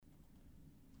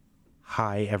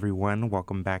Hi, everyone.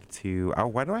 Welcome back to. Oh,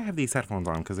 why do I have these headphones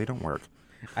on? Because they don't work.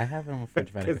 I have them for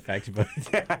dramatic effect, but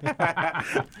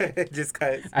Just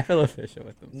because. I feel official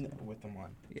with them. So. With them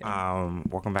on. Yeah.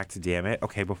 Welcome back to Damn It.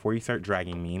 Okay, before you start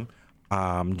dragging me,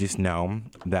 just know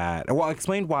that. Well, I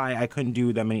explained why I couldn't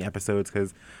do that many episodes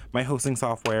because my hosting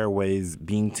software was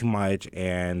being too much,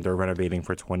 and they're renovating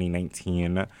for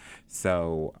 2019.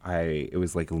 So it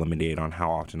was like limited on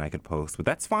how often I could post, but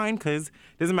that's fine because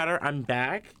it doesn't matter. I'm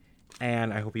back.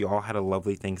 And I hope you all had a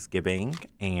lovely Thanksgiving.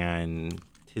 And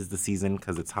 'tis the season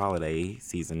because it's holiday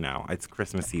season now. It's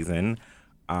Christmas season.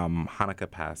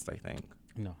 Hanukkah passed, I think.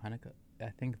 No, Hanukkah, I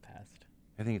think passed.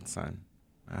 I think it's done.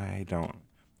 I don't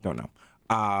know.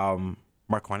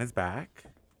 Marquand is back.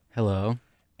 Hello.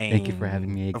 Thank you for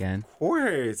having me again. Of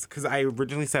course, because I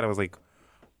originally said I was like,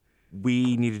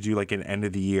 we need to do like an end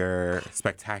of the year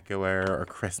spectacular or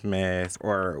Christmas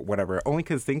or whatever. Only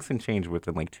because things can change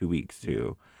within like 2 weeks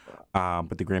too.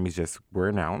 But the Grammys just were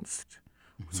announced.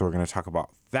 So we're going to talk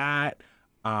about that.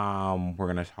 We're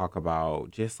going to talk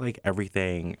about just like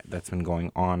everything that's been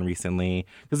going on recently.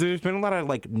 Because there's been a lot of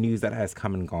like news that has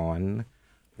come and gone.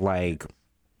 Like,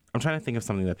 I'm trying to think of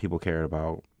something that people cared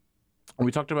about.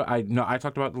 We talked about, I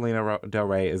talked about Lana Del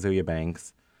Rey, Azealia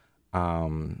Banks.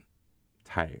 Tired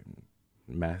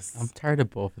mess. I'm tired of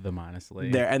both of them,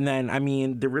 honestly. And then, I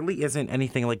mean, there really isn't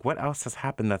anything like what else has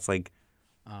happened that's like,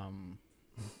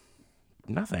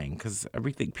 nothing, because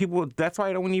everything people that's why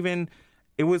I don't even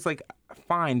it was like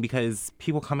fine because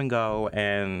people come and go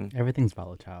and Everything's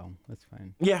volatile. That's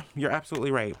fine. yeah, you're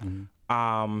absolutely right.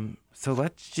 So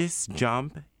let's just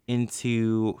jump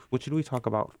into what should we talk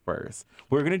about first.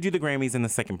 We're gonna do the Grammys in the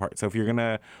second part, so if you're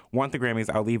gonna want the Grammys,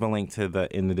 I'll leave a link to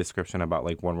in the description about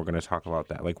like when we're gonna talk about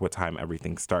that, like what time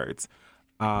everything starts.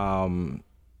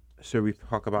 Should we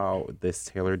talk about this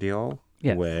Taylor deal?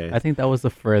 Yes. I think that was the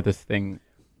furthest thing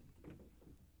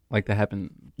like that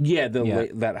happened. Yeah,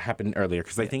 that happened earlier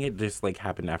because I think it just like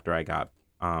happened after I got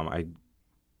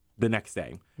the next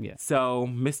day. Yeah. So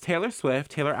Miss Taylor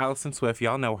Allison Swift,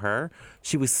 y'all know her.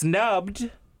 She was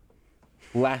snubbed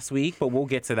last week, but we'll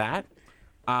get to that.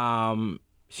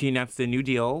 She announced a new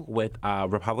deal with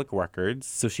Republic Records.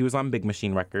 So she was on Big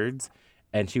Machine Records,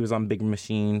 and she was on Big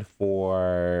Machine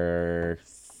for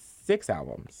 6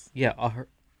 albums. Yeah,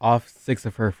 off 6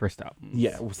 of her first albums.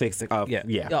 Yeah, 6.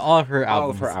 Yeah, all of her albums. All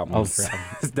of her albums.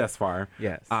 Thus far.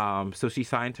 Yes. So she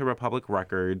signed to Republic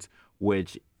Records,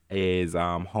 which is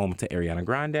home to Ariana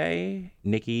Grande,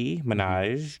 Nicki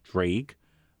Minaj, Drake,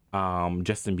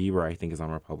 Justin Bieber, I think, is on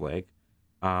Republic.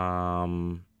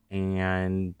 And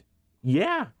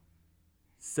yeah.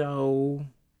 So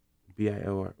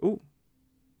BIOR. Ooh.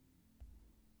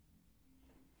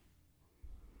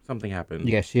 Something happened.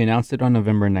 Yeah, she announced it on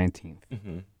November 19th.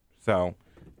 Mm-hmm. So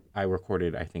I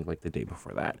recorded, I think, like the day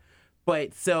before that.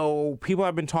 But so people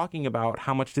have been talking about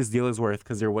how much this deal is worth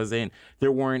because there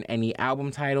weren't any album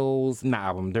titles,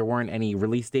 there weren't any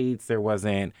release dates. There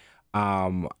wasn't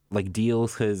like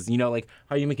deals because, you know, like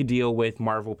how you make a deal with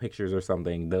Marvel Pictures or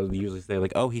something. They'll usually say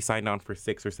like, oh, he signed on for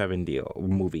 6 or 7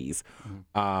 movies.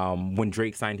 Mm-hmm. When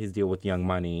Drake signed his deal with Young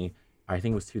Money, I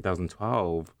think it was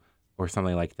 2012 or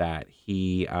something like that.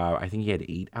 I think he had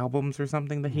 8 albums or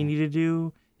something that he needed to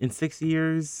do in 6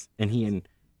 years, and he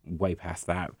way past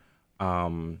that.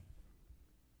 Forgot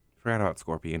about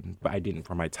Scorpion, but I didn't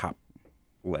for my top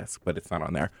list, but it's not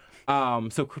on there.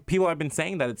 So people have been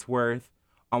saying that it's worth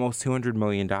almost $200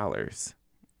 million. That's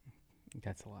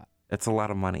a lot. That's a lot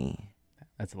of money.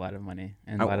 That's a lot of money,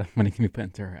 and a lot of money can be put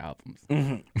into her albums.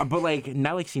 Mm-hmm. But like,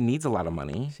 not like she needs a lot of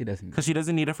money. She doesn't. Because she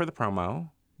doesn't need it for the promo.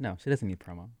 No, she doesn't need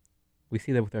promo. We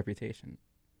see that with Reputation.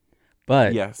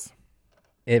 But yes.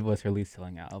 It was her least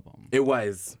selling album. It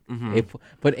was. Mm-hmm.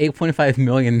 But 8.5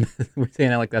 million, we're saying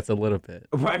that like that's a little bit.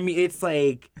 I mean, it's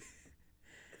like,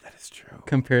 that is true.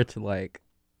 Compared to like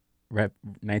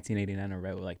 1989 or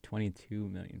Red with like 22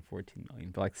 million, 14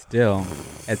 million. But like still,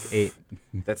 that's 8.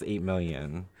 That's 8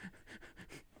 million.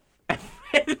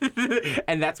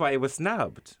 And that's why it was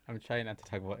snubbed. I'm trying not to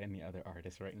talk about any other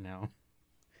artist right now.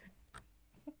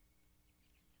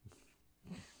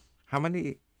 How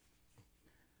many...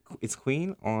 Is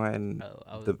Queen on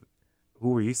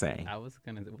who were you saying? I was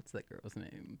gonna. What's that girl's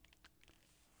name?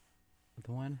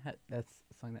 The one that's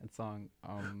sung that song.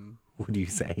 What do you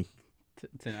say?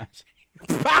 Tinashe.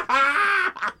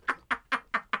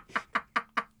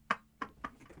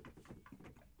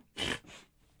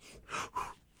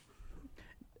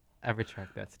 I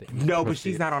retract that statement. No, but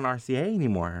she's not on RCA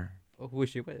anymore. Well, who is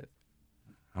she with?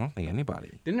 I don't think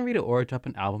anybody. Didn't Rita Ora drop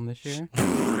an album this year?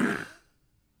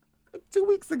 2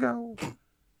 weeks ago.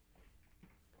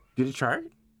 Did it chart?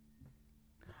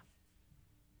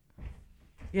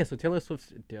 Yeah, so Taylor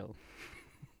Swift's deal.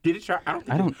 Did it try? I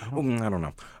don't. Think I don't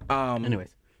know.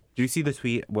 Anyways. Do you see the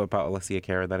tweet about Alessia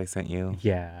Cara that I sent you?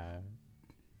 Yeah.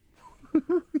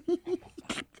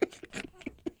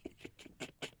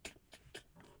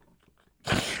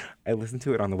 I listened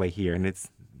to it on the way here, and it's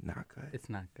not good. It's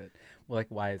not good. Well, like,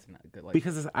 why is it not good? Like,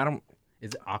 Because I don't.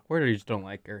 is it awkward or you just don't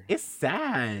like her? It's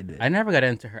sad. I never got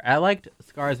into her. I liked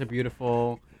Scars Are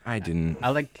Beautiful. I didn't. I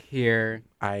liked Here.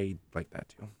 I like that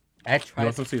too. I You tried.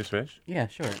 want some Swedish fish? Yeah,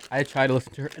 sure. I tried to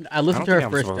listen to her. I I listened don't to think her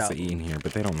I'm first supposed to album. eat in here,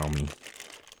 but they don't know me.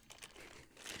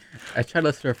 I tried to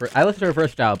listen to her first. I listened to her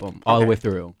first album all the Okay. way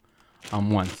through,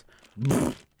 once.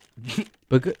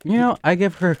 But I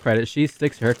give her credit. She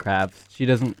sticks to her crafts. She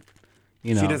doesn't,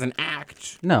 She doesn't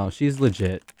act. No, she's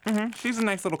legit. She's a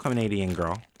nice little Canadian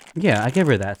girl. Yeah, I give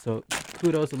her that. So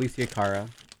kudos, Alicia Cara.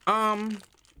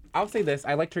 I'll say this: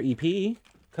 I liked her EP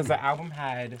because the album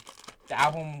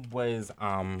was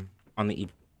on the EP.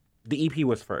 The EP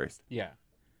was first. Yeah.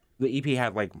 The EP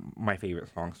had like my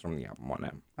favorite songs from the album on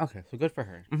it. Okay, so good for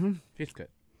her. Mm-hmm. She's good.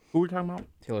 Who were we talking about?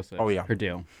 Taylor Swift. Oh, yeah. Her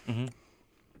deal.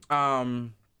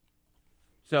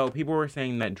 So people were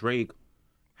saying that Drake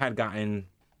had got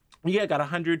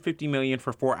 150 million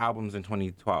for 4 albums in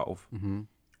 2012,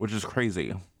 which is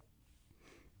crazy.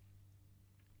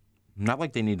 Not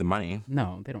like they need the money.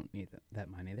 No, they don't need that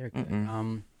money. They're good.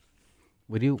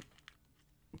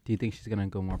 Do you think she's gonna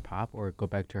go more pop or go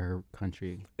back to her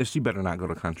country? She better not go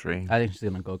to country. I think she's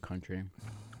gonna go country.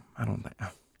 I don't think.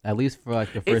 At least for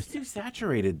like the It's first. too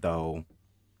saturated though.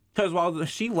 Because while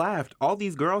she left, all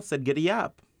these girls said "Giddy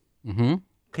Up." Mm-hmm.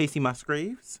 Casey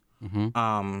Musgraves.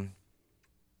 Mm-hmm.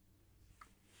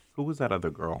 Who was that other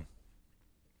girl?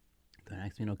 Don't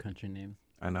ask me no country names.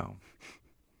 I know.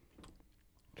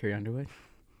 Carrie Underwood.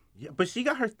 Yeah, but she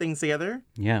got her things together.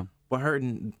 Yeah. But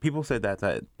people said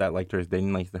that liked her. They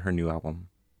didn't like her new album.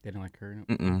 They didn't like her.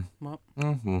 Mm-mm. Well,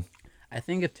 Mm-hmm. I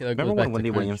think if Taylor Remember goes back when Wendy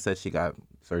to country. Williams said she got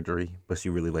surgery, but she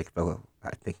really liked Bella?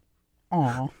 I think.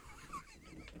 Aw.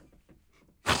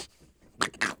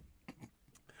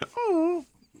 Oh.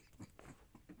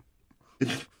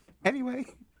 Anyway.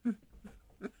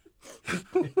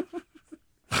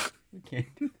 We can't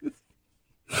do this.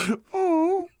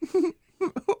 Oh.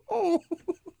 Oh.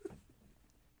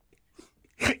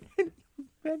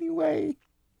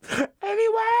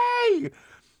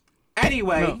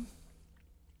 Anyway. No.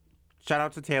 Shout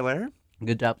out to Taylor.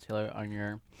 Good job, Taylor, on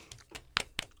your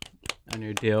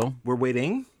deal. We're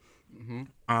waiting.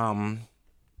 Mm-hmm.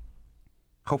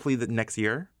 Hopefully the next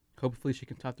year. Hopefully she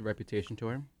can top the Reputation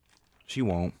tour. She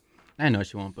won't. I know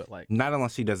she won't, but like Not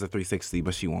unless she does a 360,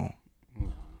 but she won't.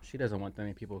 she doesn't want that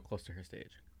many people close to her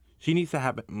stage. She needs to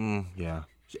have yeah.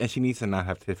 And she needs to not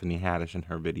have Tiffany Haddish in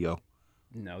her video.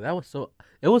 No, that was so.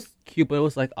 It was cute, but it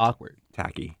was like awkward.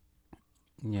 Tacky.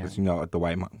 Yeah. Because, at the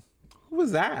White Monk. Who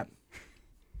was that?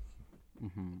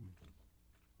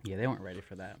 Yeah, they weren't ready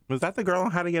for that. Was that the girl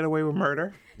on How to Get Away with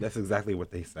Murder? That's exactly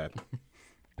what they said.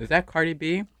 Is that Cardi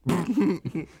B?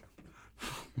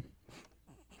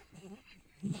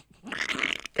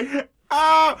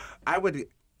 Oh, I would.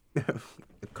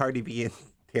 Cardi B and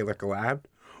Taylor collab.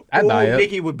 I'd buy it.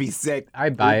 Nicki would be sick.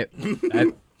 I'd buy it. I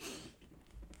Nicki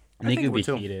think it would be would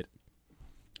too. heated.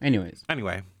 Anyways,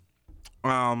 Anyway,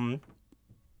 Tekashi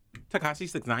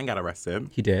 6ix9ine got arrested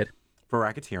he did. for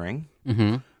racketeering.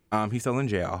 Mm-hmm. He's still in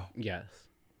jail. Yes.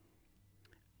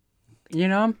 You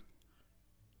know,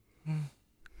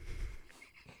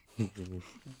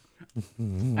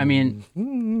 I mean,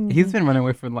 he's been running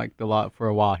away from like the law for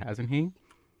a while, hasn't he?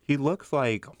 He looks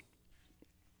like.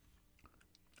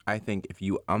 I think if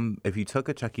you took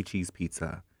a Chuck E. Cheese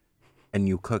pizza, and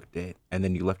you cooked it, and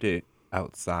then you left it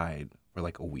outside for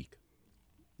like a week.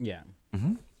 Yeah.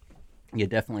 Mm-hmm. Yeah,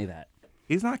 definitely that.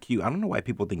 He's not cute. I don't know why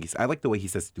people think I like the way he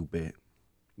says stupid.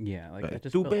 Yeah, like I just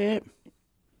Stupid.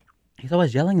 he's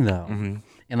always yelling though, Mm-hmm.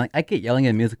 and like I get yelling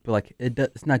in music, but like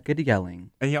it's not good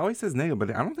yelling. And he always says nigga, but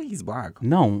I don't think he's black.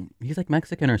 No, he's like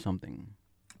Mexican or something.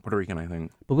 Puerto Rican, I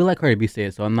think. But we like Cardi B say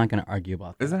it, so I'm not gonna argue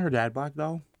about that. Isn't her dad black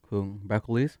though? Who?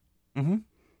 Broccoli's? Mm-hmm.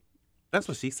 That's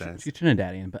what she says. She's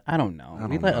Trinidadian, but I don't know. I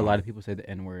We don't let a know. lot of people say the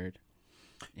N word,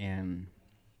 and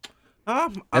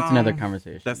That's that's another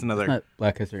conversation. that's another- It's not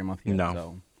Black History Month yet, No.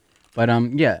 So. But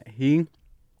yeah, he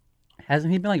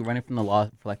hasn't he been like running from the law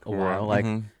for like a while, like.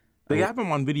 Mhm. They have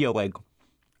him on video like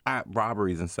at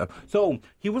robberies and stuff. So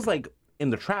he was like in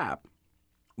the trap,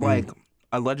 like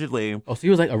allegedly. Oh, so he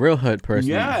was like a real hood person.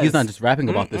 Yes. He's not just rapping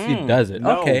about this. He does it.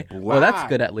 No, Okay. Well, that's black.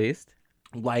 good at least.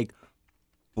 Like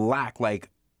black, like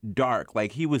dark,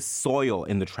 like he was soil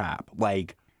in the trap.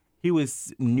 Like he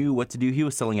knew what to do. He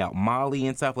was selling out Molly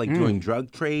and stuff, like doing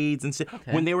drug trades and shit.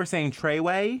 Okay. When they were saying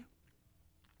Treyway,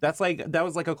 That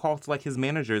was like a call to like his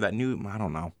manager that knew. I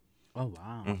don't know. Oh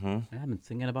wow. Mm-hmm. I have been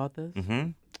thinking about this. Mm-hmm.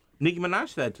 Nicki Minaj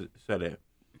said it.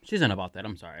 She's not about that.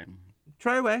 I'm sorry.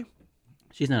 Try away.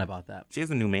 She's not about that. She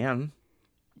has a new man.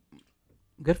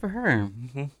 Good for her.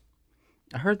 Mm-hmm.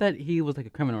 I heard that he was like a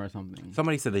criminal or something.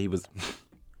 Somebody said that he was.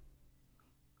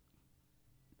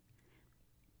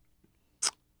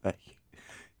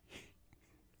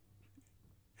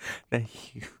 that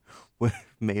he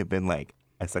may have been like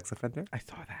a sex offender. I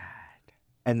saw that.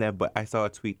 And then, but I saw a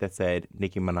tweet that said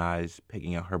Nicki Minaj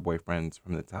picking out her boyfriends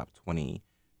from the top 20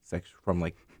 from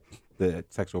like the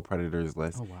sexual predators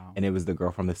list. Oh wow. And it was the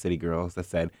girl from the City Girls that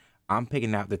said, "I'm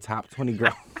picking out the top 20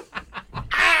 girls."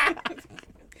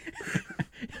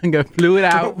 I'm gonna flew it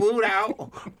out. Flew it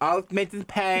out. All expenses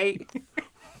paid.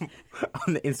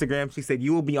 On the Instagram, she said,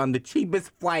 "You will be on the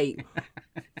cheapest flight."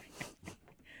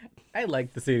 I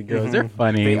like the City Girls. They're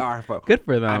funny. They are fun. Good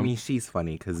for them. I mean, she's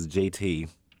funny because JT.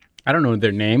 I don't know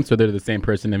their names, so they're the same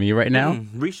person to me right now.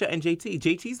 Risha and JT.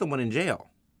 JT's the one in jail.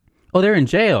 Oh, they're in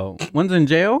jail. One's in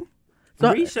jail?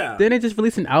 So, Risha. Didn't they just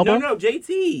release an album? No,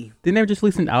 JT. Didn't they just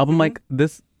release an album like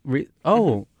this?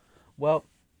 Well,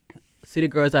 City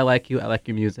Girls, I like you. I like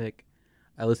your music.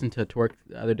 I listened to Twerk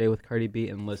the other day with Cardi B,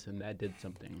 and listen, that did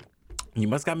something. You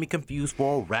must got me confused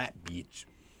for a rat bitch.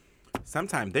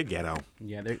 Sometimes they're ghetto.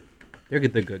 Yeah, they're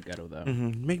good. They're good ghetto though.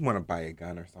 Mm-hmm. Make me want to buy a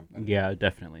gun or something. Yeah,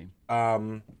 definitely.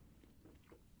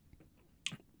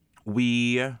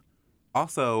 We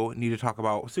also need to talk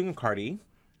about speaking of Cardi,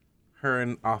 her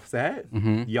and Offset.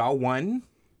 Mm-hmm. Y'all won.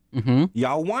 Mm-hmm.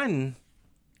 Y'all won.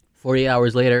 48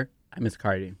 hours later, I miss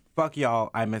Cardi. Fuck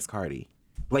y'all. I miss Cardi.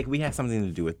 Like we had something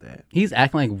to do with that. He's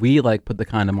acting like we like put the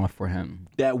condom off for him.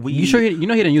 That we. You sure? You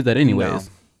know he didn't use that anyways.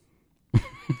 No.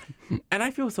 And I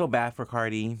feel so bad for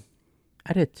Cardi.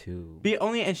 I did too.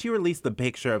 And she released the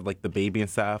picture of like the baby and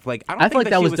stuff. Like I don't I think feel like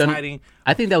that she was was done. hiding.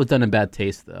 I think that was done in bad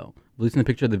taste though. Releasing the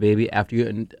picture of the baby after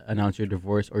you announce your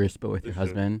divorce or your split with your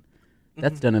husband,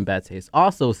 that's done in bad taste.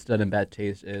 Also, done in bad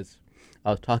taste is I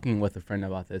was talking with a friend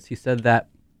about this. He said that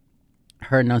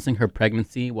her announcing her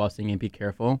pregnancy while singing "Be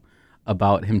Careful"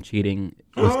 about him cheating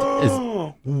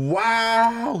is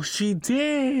wow, she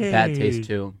did. bad taste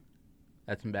too.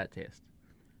 That's some bad taste.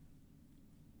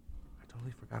 I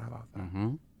totally forgot about that.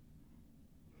 Mm-hmm.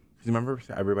 Remember,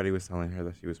 everybody was telling her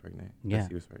that she was pregnant. Yeah. That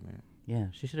she was pregnant. Yeah,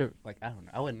 she should have, I don't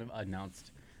know. I wouldn't have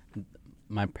announced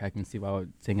my pregnancy while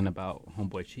singing about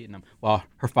homeboy cheating him. While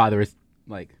her father is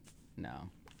like, no.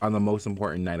 On the most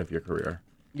important night of your career.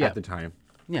 Yeah. At the time.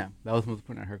 Yeah, that was the most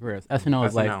important in her career.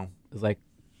 SNL was like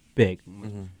big.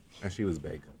 Mm-hmm. And she was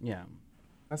big. Yeah.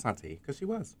 That's not tea, because she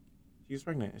was. She was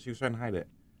pregnant, and she was trying to hide it.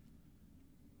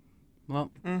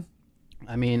 Well,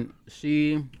 I mean,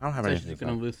 she I don't have said anything she's to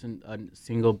going to listen a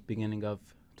single beginning of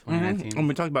 2019. I'm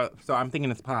talking about, so I'm thinking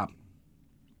it's pop.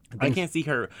 I can't see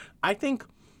her. I think,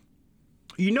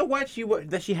 you know what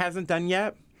that she hasn't done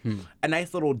yet? A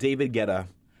nice little David Guetta.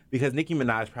 Because Nicki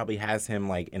Minaj probably has him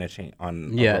like in a chain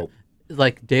on a rope. It's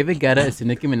like David Guetta is to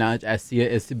Nicki Minaj as Sia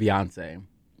is to Beyonce.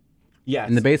 Yes.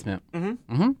 In the basement.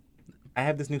 Mm-hmm. Mm-hmm. I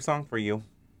have this new song for you.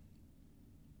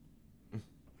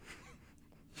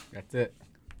 That's it.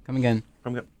 Come again.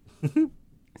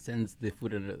 Sends the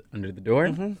food under the door.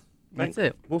 Mm-hmm. That's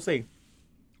it. We'll see.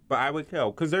 But I would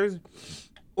kill. Because there's...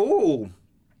 Ooh.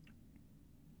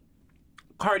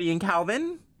 Cardi and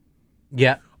Calvin.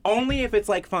 Yeah. Only if it's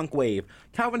like funk wave.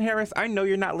 Calvin Harris, I know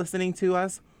you're not listening to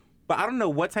us, but I don't know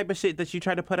what type of shit that you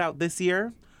try to put out this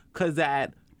year. Because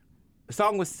that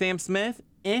song with Sam Smith,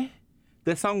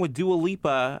 the song with Dua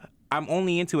Lipa, I'm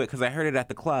only into it because I heard it at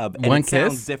the club. And One it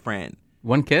sounds Kiss? different.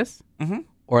 One Kiss? Mm-hmm.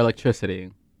 Or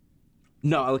Electricity?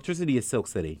 No, Electricity is Silk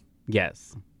City.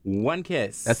 Yes. One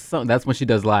Kiss. That's when she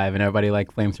does live and everybody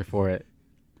like flames her for it.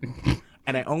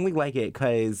 And I only like it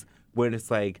because when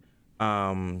it's like,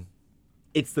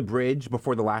 it's the bridge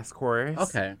before the last chorus.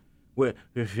 Okay. Where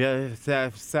if you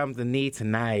have something need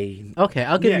tonight. Okay,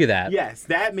 I'll give you that. Yes,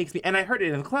 that makes me, and I heard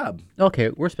it in the club. Okay,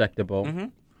 respectable.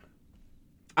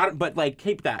 Mm-hmm. But like,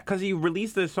 keep that because he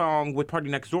released this song with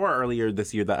Party Next Door earlier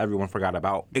this year that everyone forgot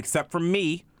about, except for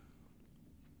me.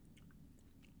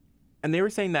 And they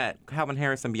were saying that Calvin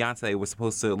Harris and Beyonce was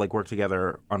supposed to like work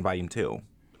together on Volume 2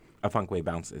 of Funk Way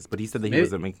Bounces, but he said that he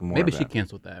wasn't making more. Maybe of she that.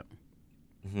 canceled that.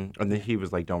 Mm-hmm. And then he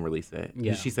was like, "Don't release it."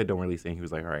 Yeah. She said, "Don't release it." And he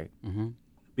was like, "All right." Mm-hmm.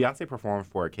 Beyonce performed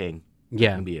for a king.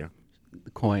 Yeah. India. The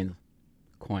coins.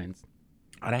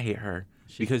 And I hate her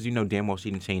because you know damn well she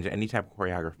didn't change any type of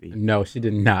choreography. No, she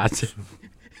did not.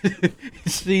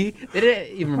 They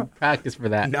didn't even practice for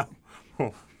that.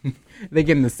 No. They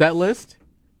get in the set list.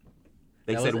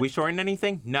 They That said, was "We shorting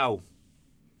anything?" No.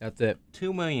 That's it.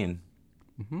 2 million.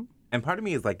 Mm-hmm. And part of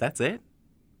me is like, that's it?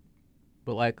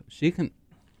 But like she can,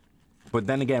 But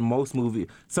then again,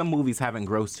 some movies haven't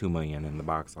grossed 2 million in the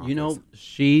box office. you know,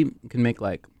 she can make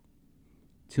like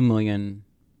 2 million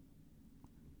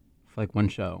for like one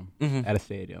show Mm-hmm. at a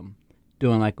stadium,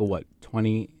 doing like a what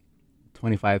 20,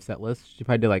 25 set list. She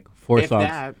probably did like four if songs.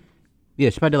 that, Yeah,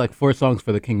 she probably did like 4 songs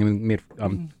for the King and made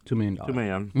 $2 million. 2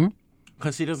 million. Hmm?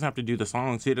 Because she doesn't have to do the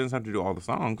songs. She doesn't have to do all the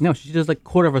songs. No, she does like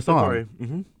quarter of a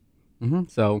song. Mm-hmm.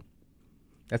 So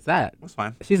that's that. That's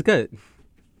fine. She's good.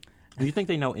 Do you think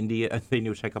they know India? They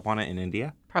knew Check Up on It in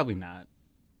India? Probably not.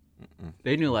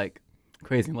 They knew like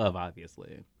Crazy in Love,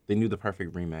 obviously. They knew the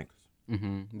perfect remix.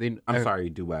 I'm sorry,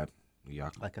 duet.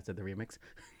 Yuck. Like I said, the remix.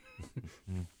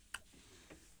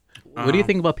 What do you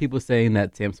think about people saying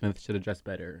that Sam Smith should have dressed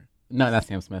better? No, not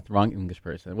Sam Smith. Wrong English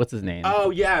person. What's his name? Oh,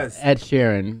 yes. Ed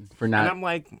Sheeran for And not. I'm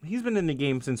like, he's been in the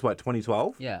game since what,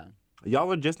 2012? Yeah. Y'all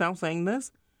are just now saying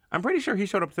this? I'm pretty sure he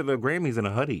showed up to the Grammys in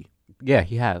a hoodie. Yeah,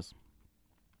 he has.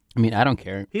 I mean, I don't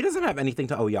care. He doesn't have anything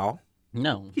to owe y'all.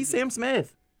 No. He's Sam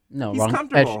Smith. No, he's wrong.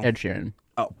 comfortable. Ed Sheeran.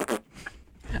 Oh.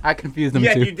 I confused them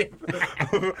Yeah, too. you did.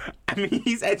 I mean,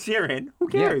 he's Ed Sheeran. Who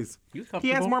cares? He's He has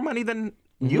comfortable. more money than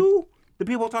you, the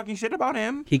people talking shit about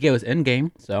him. He gave us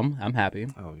Endgame, so I'm happy.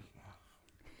 Oh.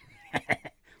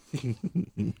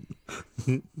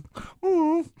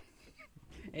 Mm.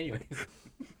 Anyways.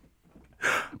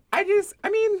 I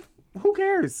mean, who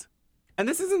cares? And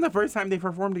this isn't the first time they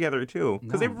performed together, too.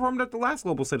 Because they No. performed at the last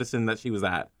Global Citizen that she was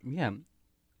at. Yeah.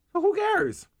 So who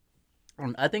cares?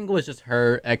 I think it was just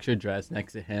her extra dress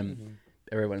next to him.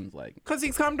 Everyone's like, Because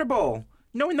he's comfortable.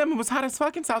 Knowing them, it was hot as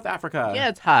fuck in South Africa. yeah,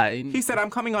 it's hot. He said, I'm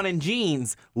coming on in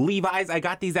jeans. Levi's, I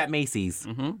got these at Macy's.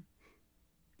 Mm-hmm. And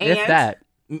If that.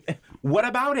 what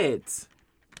about it?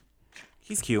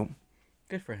 He's cute.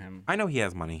 Good for him. I know he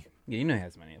has money. Yeah, you know he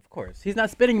has money, of course. He's not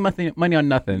spending money on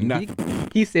nothing. Nothing.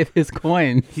 He saved his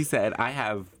coin. He said, I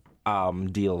have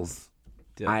deals.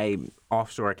 I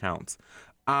offshore accounts.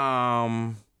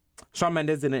 Shawn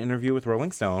Mendes did an interview with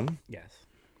Rolling Stone. Yes.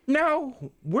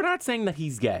 No, we're not saying that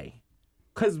he's gay.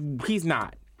 Because he's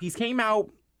not. He's came out.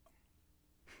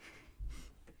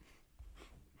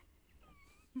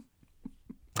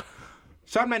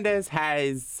 Shawn Mendes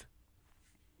has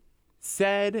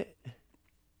said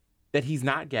that he's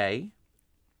not gay.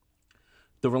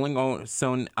 The Rolling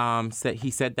Stone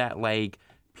said that like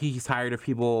he's tired of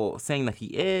people saying that he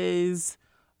is.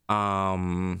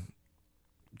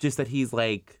 Just that he's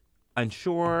like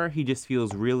unsure. He just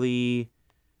feels really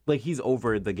like he's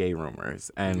over the gay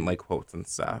rumors and like quotes and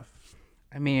stuff.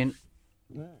 I mean,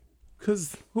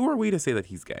 Because who are we to say that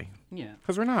he's gay? yeah.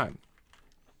 Because we're not.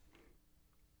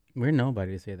 We're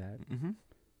nobody to say that. Mhm.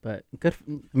 But good.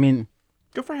 I mean,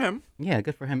 Good for him. yeah,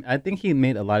 good for him. I think he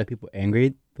made a lot of people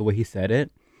angry the way he said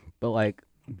it, but like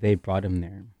they brought him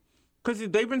there. Because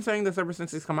they've been saying this ever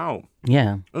since he's come out.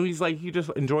 Yeah. And he's like, he just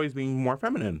enjoys being more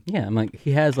feminine. Yeah. I'm like,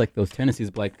 he has like those tendencies,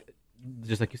 but like,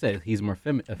 just like you said, he's more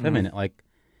effeminate. Like,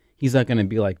 he's not gonna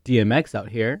be like DMX out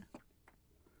here.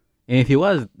 And if he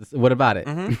was, what about it?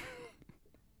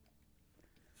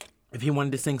 If he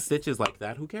wanted to sing Stitches like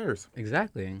that, who cares?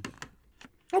 Exactly.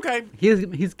 Okay.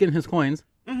 He's getting his coins.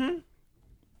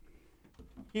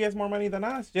 He has more money than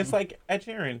us, just like Ed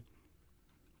Sheeran.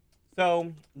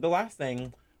 So, the last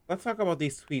thing, let's talk about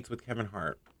these tweets with Kevin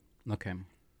Hart. Okay.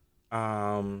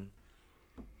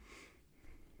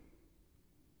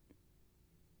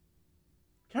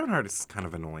 Kevin Hart is kind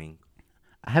of annoying.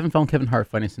 I haven't found Kevin Hart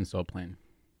funny since Soul Plane.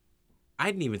 I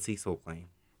didn't even see Soul Plane.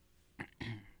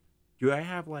 Do I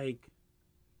have like...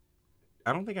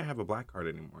 I don't think I have a black card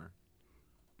anymore.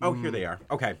 Oh, here they are.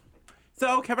 Okay.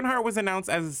 So, Kevin Hart was announced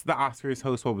as the Oscars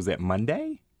host, what was it,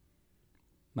 Monday?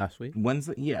 Last week.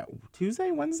 Wednesday? Yeah. Tuesday?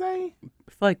 Wednesday?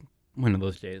 I feel like one of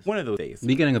those days. One of those days.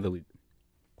 Beginning of the week.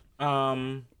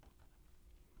 And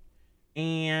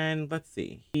let's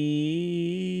see.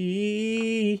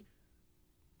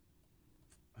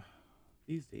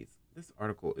 These days, this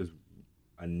article is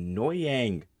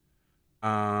annoying.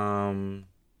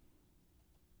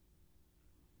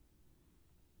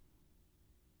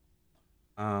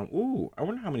 Ooh, I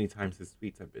wonder how many times his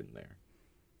tweets have been there.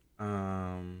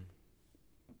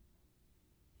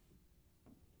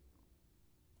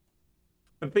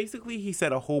 But basically, he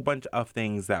said a whole bunch of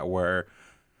things that were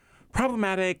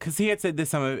problematic because he had said this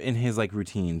some in his like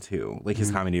routine too, like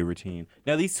his comedy routine.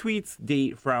 Now these tweets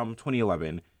date from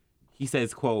 2011. He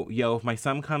says, "quote Yo, if my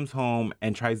son comes home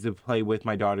and tries to play with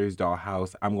my daughter's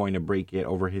dollhouse, I'm going to break it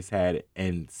over his head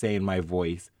and say in my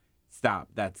voice, stop,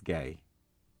 that's gay."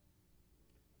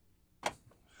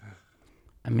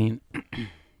 I mean,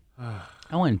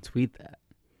 I wouldn't tweet that.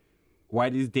 Why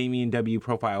does Damien W.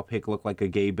 profile pic look like a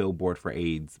gay billboard for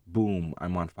AIDS? Boom,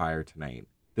 I'm on fire tonight.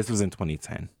 This was in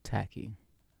 2010. Tacky.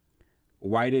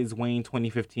 Why does Wayne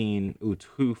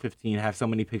 215 have so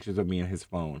many pictures of me on his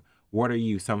phone? What are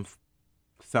you, some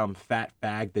fat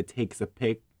fag that takes a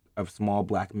pic of small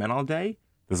black men all day?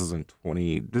 This was in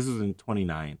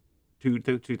 2009.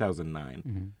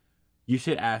 You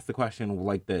should ask the question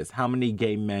like this. How many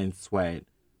gay men sweat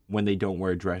when they don't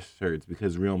wear dress shirts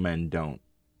because real men don't?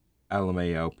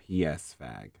 LMAO PS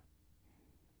fag.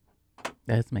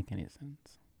 That doesn't make any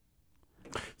sense.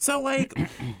 So, like,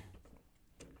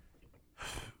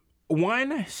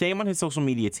 one, shame on his social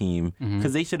media team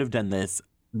because they should have done this.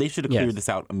 They should have cleared this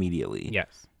out immediately.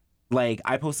 Yes. Like,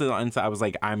 I posted on Insta, I was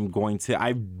like,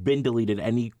 I've been deleted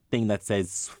anything that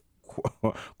says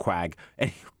quag.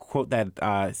 Any quote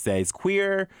that says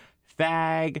queer,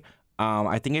 fag.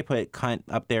 I think I put cunt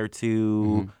up there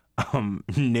too.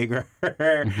 Nigger.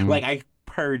 Like, I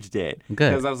purged it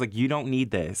because I was like, you don't need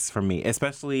this from me,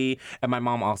 especially. And my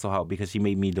mom also helped because she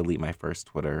made me delete my first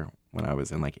Twitter when I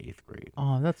was in like 8th grade.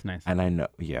 Oh, that's nice. And I know,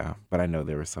 but I know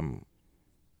there was some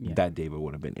that David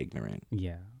would have been ignorant.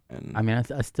 Yeah. And I mean,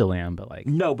 I still am, but like,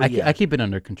 no, but I keep it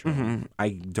under control.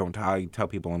 I tell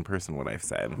people in person what I've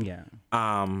said. Yeah.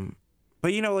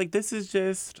 But you know, like, this is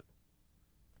just.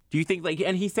 Do you think, like,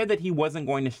 and he said that he wasn't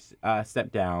going to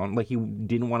step down, like he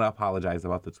didn't want to apologize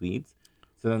about the tweets,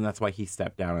 so then that's why he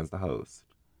stepped down as the host.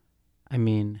 I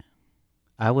mean,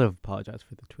 I would have apologized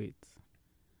for the tweets,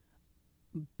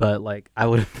 but like I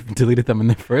would have deleted them in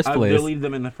the first place. Deleted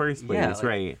them in the first place, Yeah, like,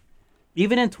 right?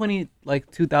 Even in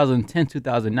 2010,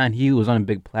 2009, he was on a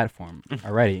big platform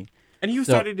already. And you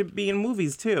started to be in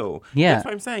movies too. Yeah, that's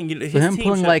what I'm saying. His so him team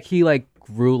pulling like he like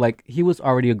grew, like he was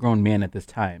already a grown man at this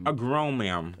time. A grown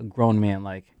man.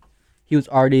 Like he was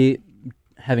already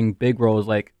having big roles.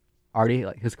 Like already,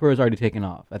 like his career was already taken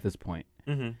off at this point.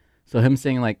 So him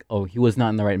saying like, oh, he was not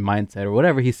in the right mindset or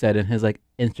whatever he said in his like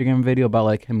Instagram video about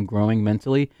like him growing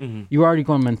mentally. You were already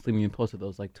growing mentally when you posted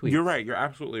those like tweets. You're right. You're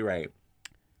absolutely right.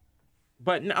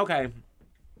 But okay.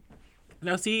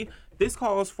 Now see, this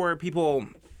calls for people.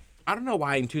 I don't know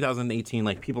why in 2018,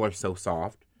 like, people are so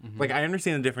soft. Like, I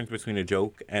understand the difference between a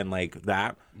joke and, like,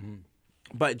 that.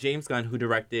 But James Gunn, who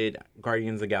directed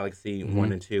Guardians of the Galaxy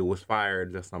 1 and 2, was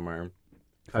fired this summer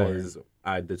because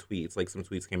the tweets, like, some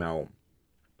tweets came out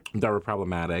that were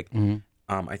problematic.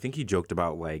 I think he joked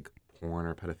about, like, porn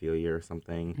or pedophilia or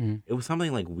something. It was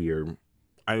something, like, weird.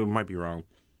 I might be wrong.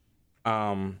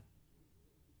 And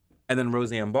then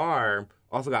Roseanne Barr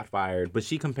also got fired, but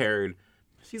she compared...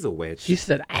 She's a witch. She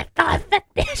said, I thought the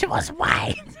bitch was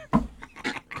white.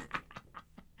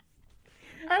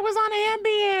 I was on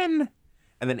Ambien.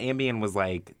 And then Ambien was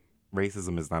like,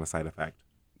 racism is not a side effect.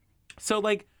 So,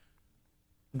 like,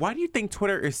 why do you think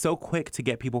Twitter is so quick to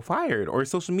get people fired, or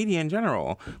social media in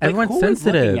general? Like, everyone's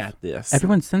sensitive. Is looking at this?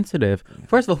 Everyone's sensitive.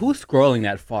 First of all, who's scrolling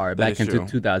that far back into true.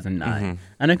 2009?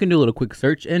 And I can do a little quick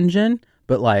search engine,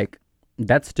 but, like,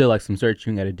 that's still, like, some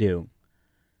searching you got to do.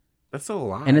 That's so a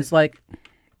lot. And it's like...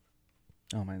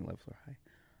 Oh, my lips are high.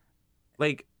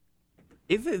 Like,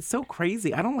 is it so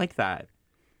crazy? I don't like that.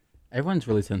 Everyone's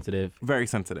really sensitive. Very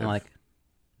sensitive. And like,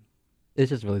 it's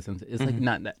just really sensitive. It's like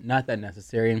not that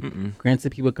necessary. And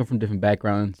granted, people come from different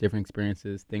backgrounds, different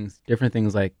experiences, different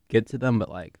things like get to them, but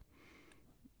like,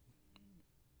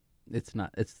 it's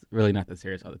really not that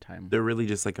serious all the time. They're really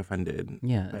just like offended.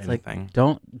 Yeah, by it's anything. like,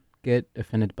 don't get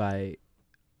offended by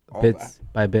bits,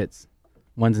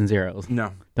 ones and zeros.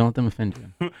 No. Don't let them offend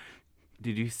you.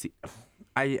 Did you see?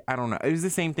 I don't know. It was the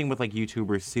same thing with like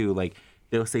YouTubers too. Like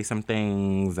they'll say some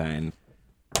things and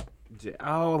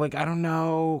like I don't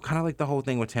know, kind of like the whole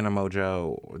thing with Tana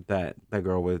Mojo, that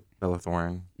girl with Bella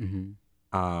Thorne.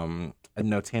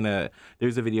 No, Tana.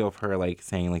 There's a video of her like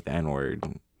saying like the N-word.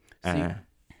 And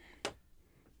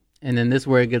then this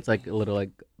where it gets like a little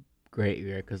like gray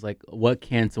area because like what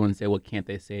can someone say, what can't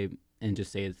they say, and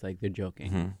just say it's like they're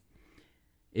joking.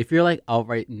 If you're like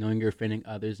outright knowing you're offending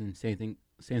others and saying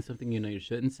something you know you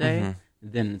shouldn't say,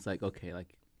 then it's like, okay,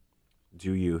 like,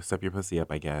 do you step your pussy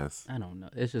up? I guess. I don't know.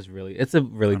 It's a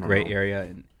really gray area,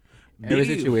 and every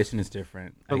situation is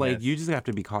different. But like, you just have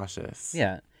to be cautious.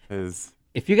 Yeah. Because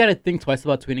if you got to think twice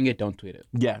about tweeting it, don't tweet it.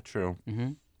 Yeah, true.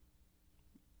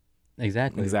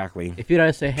 Exactly. If you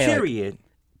gotta say, hey, period.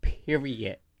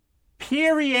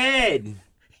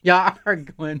 Y'all are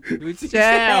going to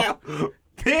jail.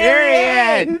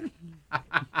 Period.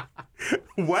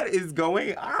 What is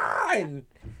going on?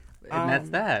 And that's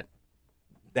that.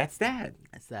 That's that.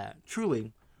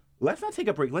 Truly. Let's not take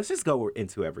a break. Let's just go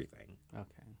into everything.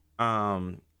 Okay.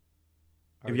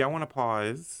 If y'all want to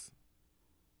pause.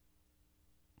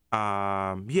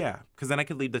 Yeah, because then I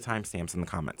could leave the timestamps in the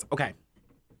comments. Okay.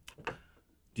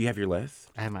 Do you have your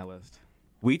list? I have my list.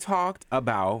 We talked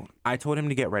about. I told him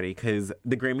to get ready because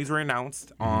the Grammys were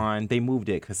announced on. They moved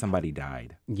it because somebody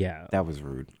died. Yeah. That was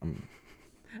rude.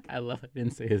 I love I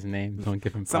didn't say his name. Don't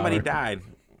give him power. Somebody died.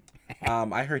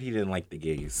 I heard he didn't like the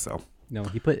gays. So No,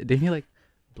 didn't he like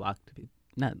block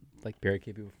not like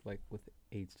barricade people with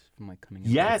AIDS from like coming in?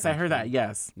 yes, I heard that.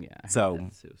 Yes. Yeah. I heard So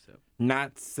that too, so.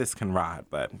 not Sis can Rod,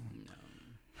 but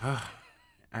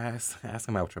ask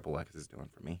him how Triple X is doing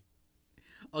for me.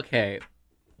 Okay.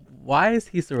 Why is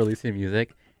he still releasing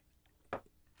music?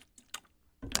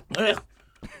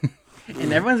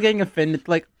 And everyone's getting offended,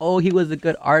 like, oh, he was a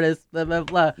good artist, blah, blah,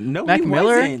 blah. No, Mac he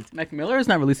Miller, wasn't. Mac Miller is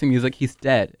not releasing music. He's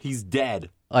dead. He's dead.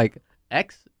 Like,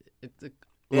 X, it's a,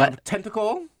 Yeah,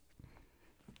 Tentacle.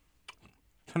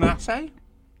 Tinashe.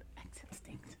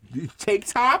 Take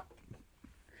Top.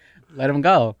 let him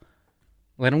go.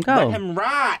 Let him go. Let him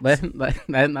rot. Let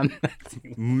him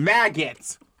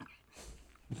Maggots.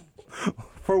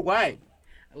 For what?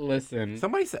 Listen,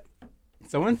 Somebody said.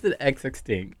 someone said X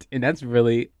extinct, and that's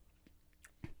really...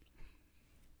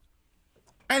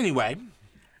 Anyway,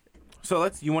 so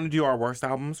you want to do our worst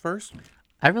albums first?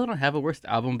 I really don't have a worst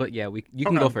album, but yeah, you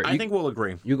can go first. I think we'll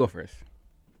agree. You go first.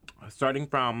 Starting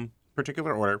from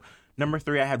particular order. Number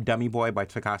 3, I have Dummy Boy by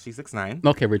Tekashi 6ix9ine.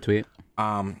 Okay, retweet.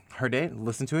 Heard it,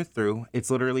 listened to it through. It's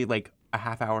literally like a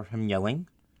half hour of him yelling.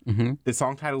 Mm-hmm. The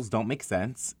song titles don't make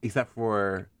sense except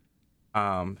for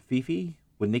Fifi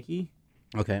with Nicki,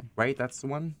 Okay. right? That's the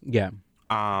one. Yeah.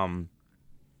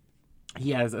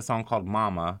 He has a song called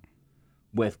Mama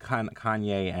with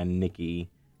Kanye and Nicki,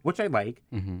 which I like.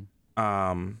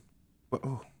 Mm-hmm. But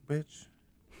bitch.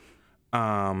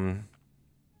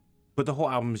 But the whole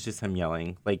album is just him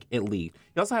yelling. Like, it leaked.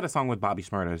 He also had a song with Bobby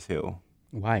Shmurda too,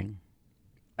 Why?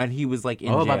 and he was like in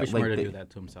Oh, jail. Bobby Like, Shmurda they, do that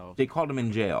to himself. they called him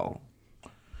in jail.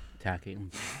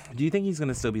 Attacking. Do you think he's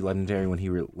gonna still be legendary when he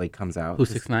comes out?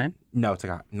 Who's 6ix9ine? No,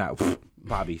 no,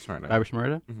 Bobby Shmurda. Bobby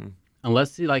Shmurda? Mm-hmm.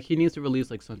 Unless he needs to release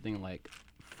like something like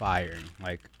fire,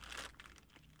 like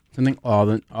something all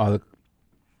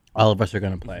of us are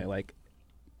gonna play. Like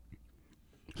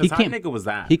He Hot Nigga was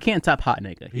that. He can't top Hot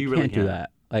Nigga. He really can't do can't.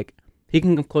 that. Like he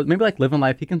can come close. Maybe like Living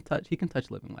Life. He can touch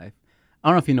Living Life. I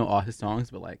don't know if you know all his songs,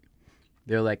 but like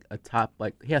they're like a top.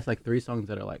 Like he has like 3 songs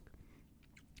that are like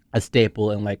a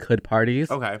staple in like hood parties.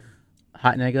 Okay.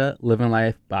 Hot Nigga, Living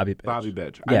Life, Bobby Bitch. Bobby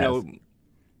Bitch. Yes. I know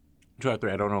 2 out of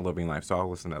 3. I don't know Living Life, so I'll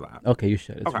listen to that. Okay, you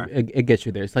should. Okay. It gets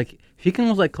you there. It's like if he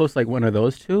can like close like one of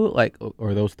those 2, like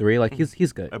or those 3, like he's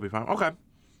good. That'll be fine. Okay.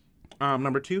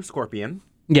 Number 2, Scorpion.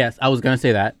 Yes, I was gonna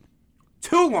say that.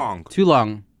 Too long. Too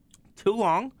long. Too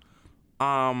long.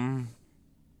 And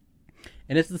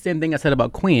it's the same thing I said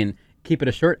about Queen. Keep it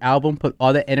a short album. Put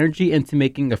all the energy into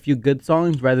making a few good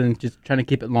songs rather than just trying to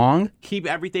keep it long. Keep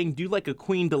everything. Do like a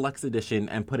Queen Deluxe edition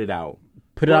and put it out.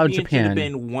 Put it out in Scorpion Japan. Should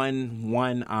have been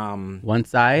One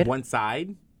side. one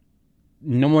side.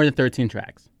 No more than 13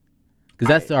 tracks, because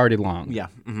that's already long. Yeah.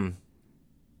 Mm-hmm.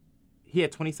 He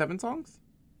had 27 songs.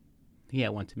 He had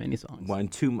one too many songs. One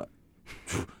too much.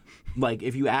 Like,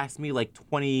 if you ask me, like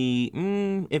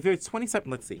 20. If it's 27,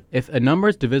 let's see. If a number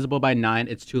is divisible by 9,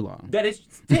 it's too long. That is.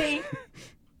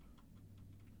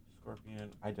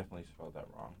 Scorpion. I definitely spelled that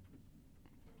wrong.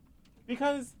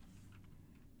 Because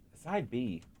side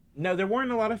B. No, there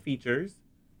weren't a lot of features.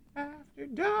 After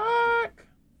Dark.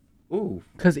 Ooh.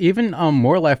 Because even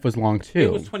More Life was long too.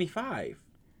 It was 25.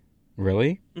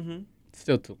 Really? Mm-hmm.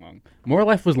 Still too long. More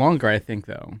Life was longer, I think,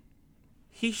 though.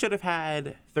 He should have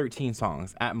had 13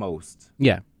 songs at most.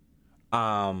 Yeah.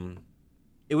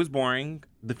 It was boring.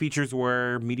 The features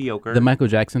were mediocre. The Michael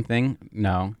Jackson thing?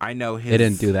 No. I know his. They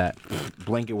didn't do that.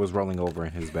 Blanket was rolling over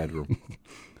in his bedroom.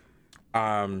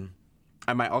 And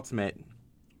my ultimate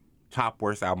top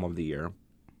worst album of the year,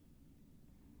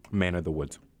 Man of the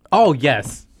Woods. Oh,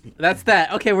 yes. That's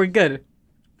that. Okay, we're good.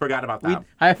 Forgot about that.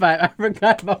 High five. I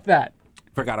forgot about that.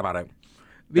 Forgot about it.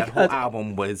 Because That whole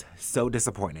album was so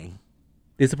disappointing.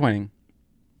 disappointing.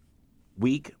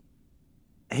 Weak.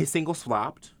 His singles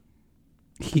flopped.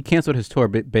 He canceled his tour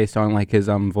based on like his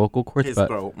vocal cords, His but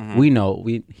throat, mhm. we know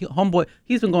homeboy.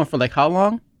 He's been going for like how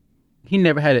long? He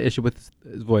never had an issue with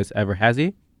his voice ever, has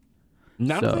he?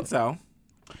 No, I don't think so.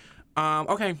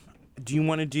 Okay. Do you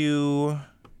want to do?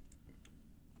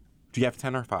 Do you have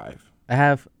 10 or 5? I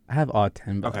have all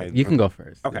 10. But Okay, you can go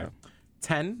first. Okay. Yeah.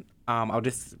 10. I'll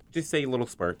just say little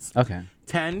spurts. Okay.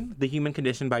 10. The Human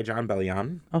Condition by John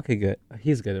Bellion. Okay. Good.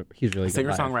 He's good. He's really good.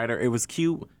 Live. Singer-songwriter. It was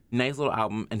cute. Nice little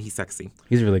album, and he's sexy.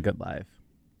 He's really good live.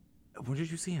 Where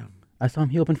did you see him? I saw him.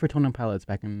 He opened for Tone and Pilots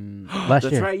back in last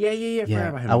That's year. right. Yeah. Yeah, Forgot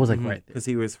about him. I was like, right. Because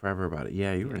he was forever about it.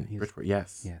 Yeah, you were in he's- Bridgeport.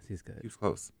 Yes. Yes, he's good. He was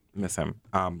close. Miss him.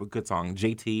 But good song.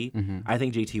 JT. Mm-hmm. I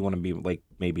think JT want to be like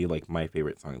maybe like my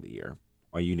favorite song of the year.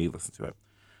 All you need to listen to it.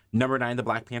 Number 9, the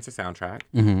Black Panther soundtrack,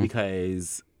 Mm-hmm.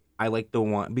 because I like the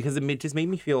one because just made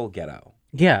me feel ghetto.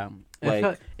 Yeah,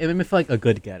 Like- it made me feel like a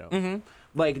good ghetto. Mm-hmm.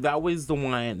 Like that was the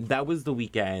one. That was the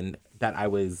weekend that I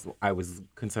was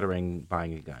considering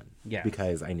buying a gun. Yes.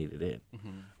 Because I needed it.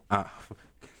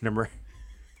 Number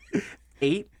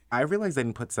 8. I realized I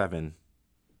didn't put 7.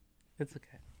 It's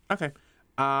okay. Okay.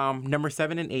 Number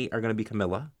 7 and 8 are gonna be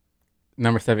Camilla.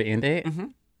 Number 7 and 8. Mm-hmm.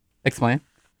 Explain.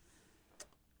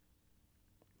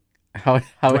 How Do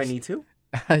I is need to?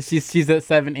 she's at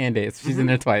 7 and 8. So she's in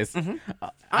there twice.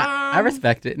 I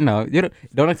respect it. No, you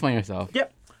don't explain yourself.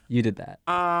 Yep. You did that.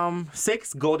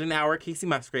 6, Golden Hour, Casey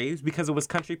Musgraves, because it was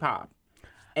country pop.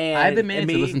 And I've been meaning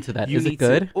to listen to that. Is it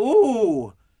good?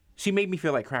 Ooh, she made me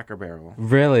feel like Cracker Barrel.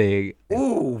 Really?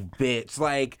 Ooh, bitch!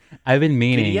 Like I've been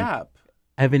meaning. giddy up,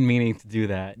 I've been meaning to do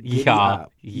that. giddy Yeah.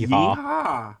 up. Yeah.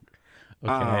 Yeehaw.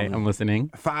 Okay, I'm listening.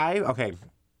 5. Okay.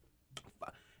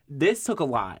 This took a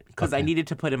lot because I Okay. needed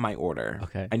to put in my order.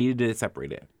 Okay. I needed to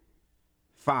separate it.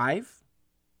 5,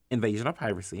 Invasion of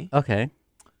Piracy. Okay.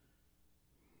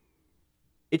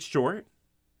 It's short.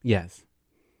 Yes.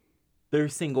 They're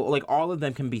single. Like all of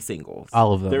them can be singles.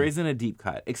 All of them. There isn't a deep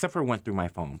cut except for Went Through My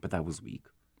Phone, but that was weak.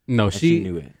 No, And she she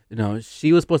knew it. no,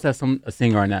 she was supposed to have a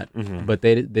singer on that, Mhm. but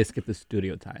they skipped the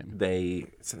studio time.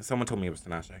 Someone told me it was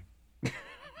Tinashe.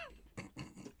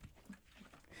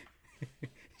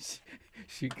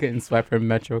 She couldn't swipe her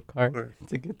Metro card Right.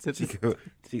 to get to She the. go-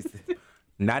 She's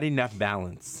not enough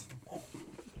balance.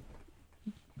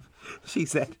 She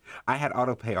said, I had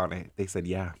auto pay on it. They said,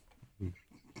 yeah.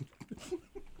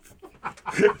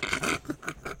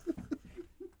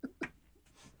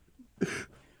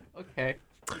 Okay,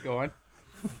 go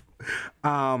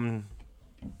on.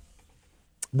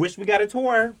 Wish we got a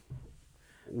tour.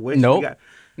 Wish Nope. we got.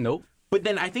 Nope. But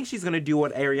then I think she's gonna do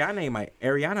what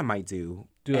Ariana might do.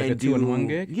 Do like and a 2-in-1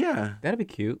 gig? Yeah. That'd be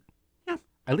cute. Yeah.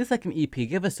 At least like an EP.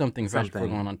 Give us something fresh before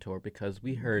Something. going on tour because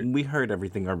we heard. We heard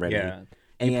everything already. Yeah.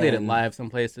 You played it And- live some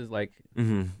places. Like,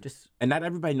 Mm-hmm. just. And not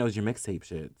everybody knows your mixtape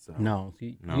shit. So. No.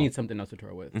 You No. need something else to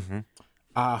tour with.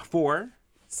 4,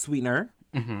 Sweetener,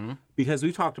 Mm-hmm. because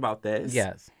we talked about this.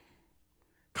 Yes.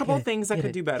 Couple Get of it, things I get could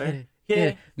it, do better. get it, Yeah. get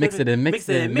it. Mix it in, mix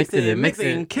it in, mix it in, mix it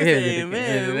in. kiss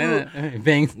it.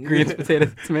 Bangs, greens,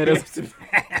 potatoes, tomatoes.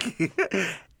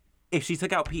 If she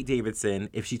took out Pete Davidson,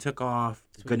 if she took off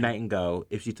Good Night and Go,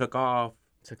 if she took off,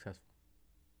 Successful.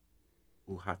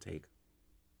 ooh, hot take.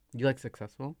 You like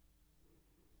successful?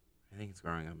 I think it's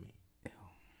growing on me.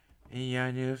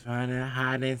 And you're just trying to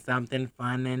hide in something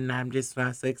fun, and I'm just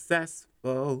not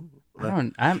successful. I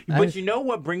don't. I'm. But you know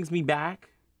what brings me back?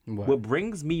 What? What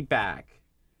brings me back?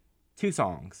 2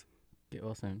 songs. Get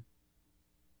well soon.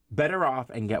 Better Off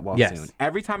and Get Well Yes. Soon.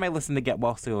 Every time I listen to Get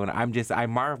Well Soon, I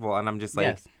marvel and I'm just like,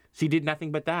 Yes. she did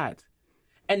nothing but that.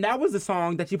 And that was the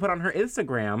song that she put on her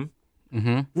Instagram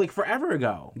Mm-hmm. like forever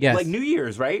ago. Yes. Like New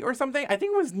Year's, right? Or something. I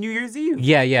think it was New Year's Eve.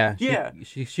 Yeah, yeah. Yeah.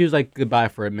 She was like goodbye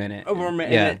for a minute. Over a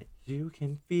minute. Yeah. And then, you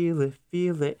can feel it,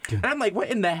 feel it. And I'm like, what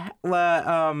in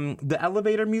the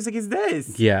elevator music is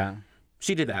this? Yeah.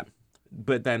 She did that.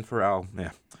 But then Pharrell,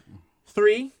 yeah.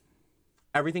 3,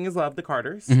 Everything is Love, the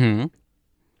Carters. Mm-hmm.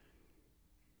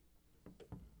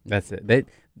 That's it.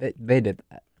 They did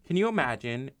that. Can you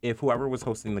imagine if whoever was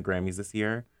hosting the Grammys this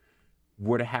year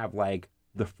were to have like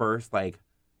the first like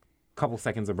couple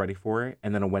seconds of Ready for It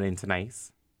and then it went into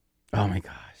Nice? Oh my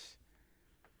gosh.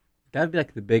 That'd be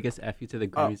like the biggest F you to the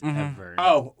Grammys ever.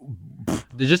 Oh.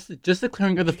 Just the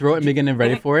clearing of the throat and beginning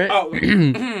ready for it. Oh.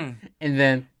 And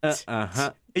then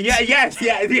Uh-huh. Yeah, yes,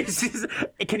 yeah. It's just,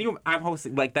 can you, I'm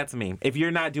hosting, like that's me. If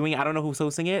you're not doing it, I don't know who's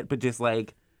hosting it, but just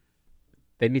like,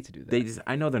 they need to do that.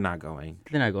 I know they're not going.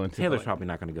 They're not going to. Taylor's but, probably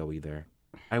not going to go either.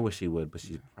 I wish she would, but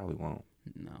she probably won't.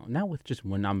 no, not with just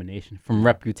one nomination from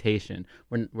Reputation.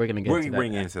 We're gonna get We're into that.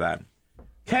 bringing into that.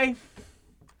 Okay.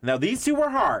 Now these 2 were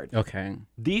hard. Okay.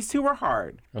 These 2 were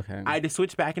hard. Okay. I had to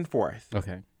switch back and forth.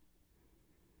 Okay.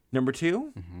 Number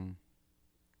 2, Mm-hmm.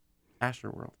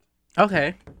 Astroworld.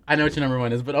 Okay. I know what your number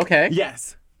 1 is, but okay.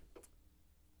 Yes.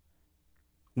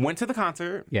 Went to the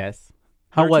concert. Yes.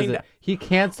 How was 13 it? He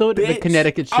canceled the Bitch.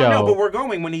 Connecticut show. Oh, no, but we're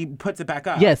going when he puts it back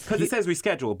up. Yes, Because he- it says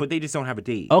rescheduled, but they just don't have a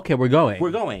date. Okay, we're going.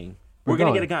 We're going. We're We're going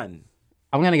to going. get a gun.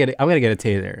 I'm gonna get a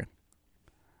taser.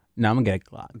 No, I'm gonna get a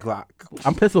Glock. Glock.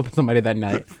 I'm pissed with somebody that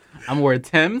night. I'm wearing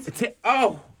Tim's.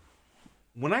 Oh.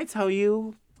 When I tell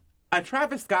you, A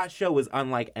Travis Scott show is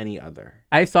unlike any other.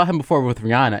 I saw him before with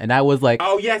Rihanna, and I was like,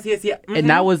 Oh, yes. Mm-hmm. and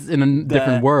that was in a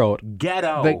different world.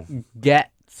 Ghetto. The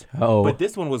ghetto. But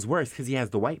this one was worse because he has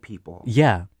the white people.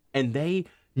 Yeah. And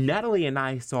Natalie and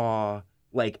I saw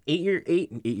like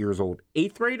 8 years old,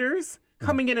 8th graders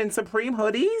coming in Supreme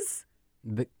hoodies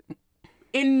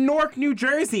in Newark, New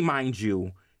Jersey, mind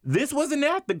you. This wasn't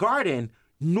at the Garden.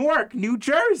 Newark, New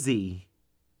Jersey.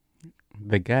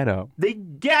 The ghetto. The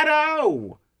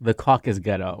ghetto. The caucus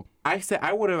ghetto. I said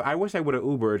I wish I would have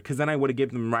Ubered because then I would have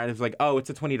given them right. It's like, oh, it's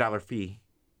a $20 fee,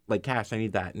 like cash. I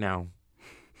need that now.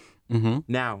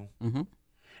 Now.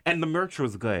 And the merch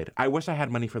was good. I wish I had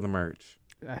money for the merch.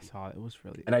 I saw it. It was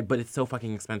really. But it's so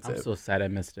fucking expensive. I'm so sad I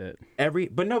missed it.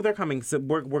 But no, they're coming. So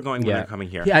we're going when they're coming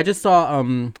here. Yeah, I just saw.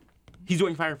 He's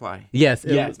doing Firefly. Yes.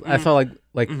 Yes. I saw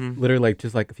like literally like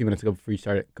just like a few minutes ago before you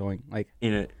started going like.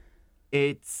 In it,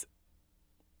 it's.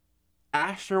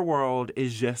 Astroworld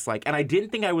is just like, and I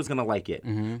didn't think I was gonna like it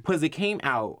because it came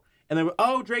out and they were,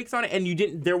 oh, Drake's on it,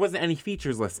 and there wasn't any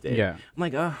features listed. Yeah. I'm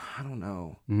like, I don't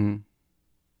know.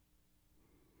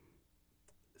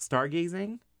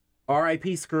 Stargazing,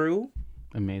 R.I.P. Screw.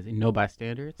 Amazing. No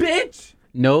bystanders. Bitch.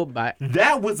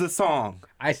 That was a song.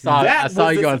 I saw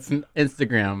you on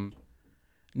Instagram.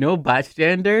 No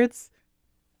bystanders.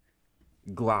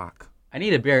 Glock. I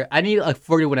need a beer. I need like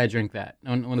 40 when I drink that.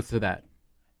 I want to listen to that.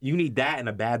 You need that and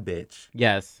a bad bitch.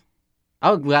 Yes.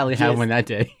 I would gladly have one that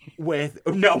day.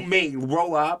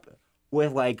 Roll up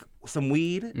with like some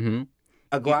weed,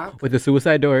 a Glock. With the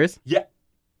suicide doors. Yeah.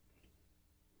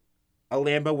 A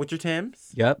Lambo with your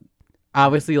Timbs. Yep.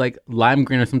 Obviously like lime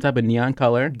green or some type of neon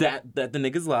color. That the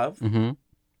niggas love.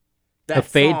 A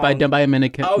Fade by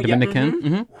Dominican. Oh,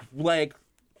 yeah. Like,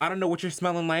 I don't know what you're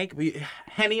smelling like. But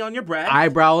Henny on your breath.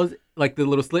 Eyebrows, like the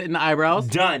little slit in the eyebrows.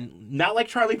 Done. Not like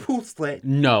Charlie Puth slit.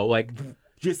 No, like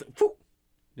just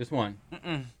one.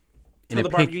 To the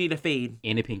bar, you need a fade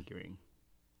and a pinky ring,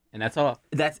 and that's all.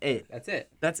 That's it. That's it.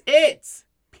 That's it.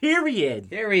 Period.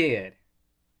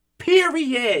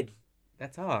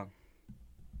 That's all.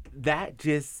 That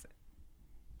just.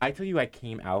 I tell you, I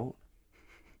came out.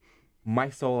 My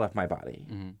soul left my body.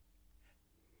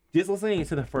 Just listening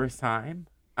to the first time,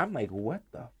 I'm like, what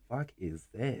the fuck is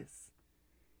this?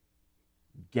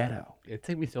 Ghetto. It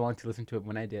took me so long to listen to it.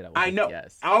 When I did, I know.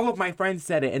 Yes. All of my friends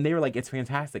said it, and they were like, it's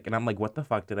fantastic. And I'm like, what the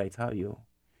fuck did I tell you?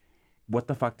 What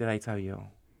the fuck did I tell you?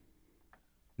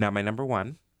 Now, my number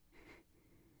one,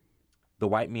 the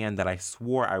white man that I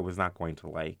swore I was not going to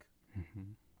like.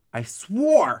 I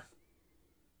swore.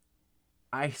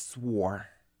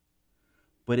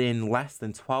 But in less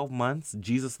than 12 months,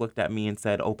 Jesus looked at me and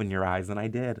said, open your eyes. And I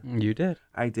did. You did.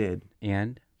 I did.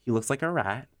 And? He looks like a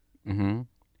rat.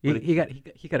 He got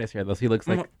his hair, though. So he looks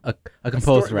like a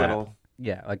composed rat. Little.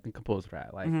 Yeah, like a composed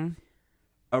rat. Like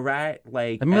a rat,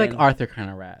 like... Maybe like Arthur kind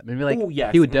of rat. Maybe like... Ooh,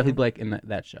 yes. He would definitely be like in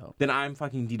that show. Then I'm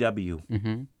fucking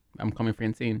DW. I'm coming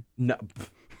Francine. No.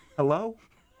 Hello?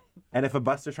 And if a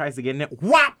Buster tries to get in it,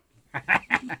 whop!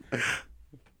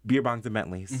 Beer bongs and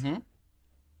Bentleys.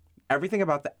 Everything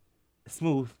about that.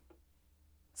 Smooth.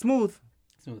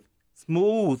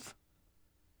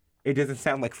 It doesn't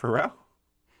sound like Pharrell.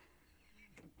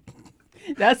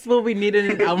 That's what we needed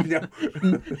in an album.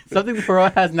 Something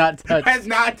Pharrell has not touched.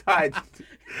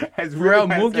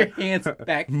 Pharrell, move your hands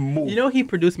back. Move. You know he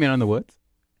produced Man on the Woods?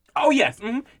 Oh, yes.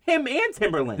 Him and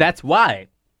Timberland. That's why.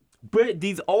 But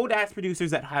these old-ass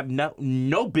producers that have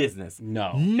no business.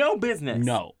 No business.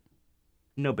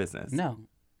 No business. No.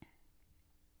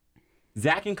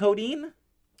 Zach and Codeine?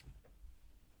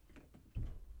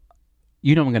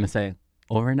 You know what I'm going to say.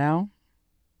 Over now?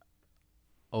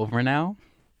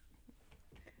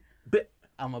 But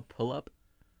I'm going to pull up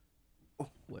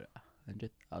with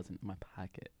 100,000 in my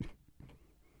pocket.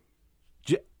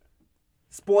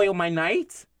 Spoil my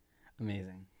night?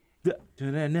 Amazing.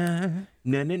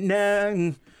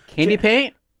 Candy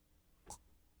paint?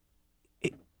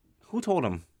 Who told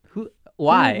him?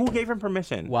 Why? Who gave him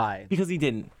permission? Why? Because he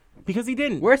didn't.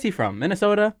 Where's he from?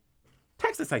 Minnesota?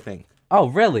 Texas, I think. Oh,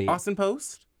 really? Austin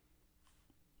Post.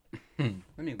 And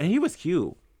he was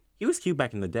cute. He was cute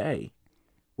back in the day.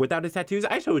 Without his tattoos,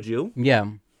 I showed you. Yeah.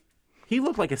 He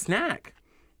looked like a snack.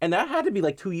 And that had to be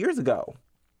like 2 years ago.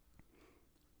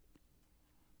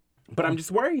 But I'm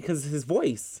just worried because of his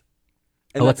voice.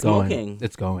 And that's smoking.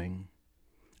 It's going.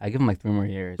 I give him like 3 more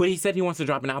years. But he said he wants to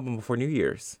drop an album before New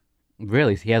Year's.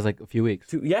 Really? So he has like a few weeks.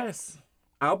 Yes.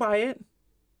 I'll buy it.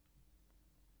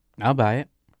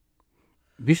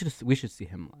 We should see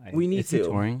him live. We need Is to. He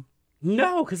touring?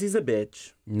 No, because he's a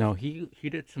bitch. No, he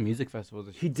did some music festivals.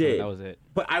 He did. That was it.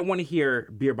 But I want to hear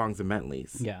Beer Bongs and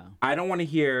Bentleys. Yeah. I don't want to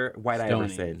hear White Stoney.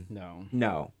 Iverson. No.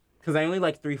 No. Because I only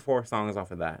like 3-4 songs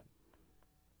off of that.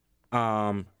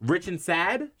 Rich and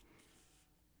Sad.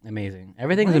 Amazing.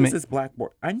 Everything's Why is amazing. this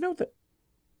Blackboard? I know that,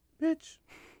 bitch.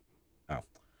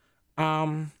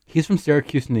 Oh. He's from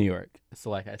Syracuse, New York. So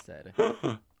like I said,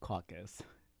 caucus.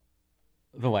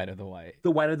 The white of the white.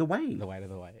 The white of the white. The white of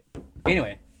the white.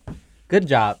 Anyway, good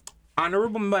job.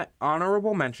 Honorable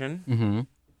mention. Mm-hmm.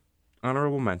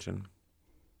 Honorable mention.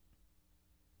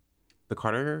 The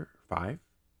Carter 5.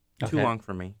 Too Okay. long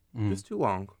for me. Mhm. Just too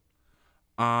long.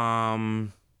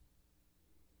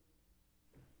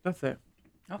 That's it.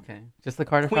 Okay. Just the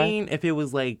Carter 5? Queen, if it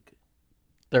was like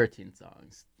 13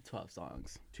 songs. 12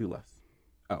 songs. 2 less.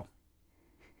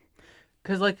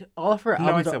 Because, like, all of her No, I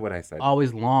albums said are what I said.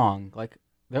 always long. Like,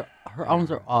 her albums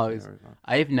are always... Yeah.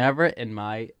 I've never, in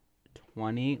my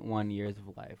 21 years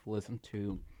of life, listened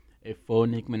to a full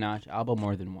Nicki Minaj album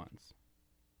more than once.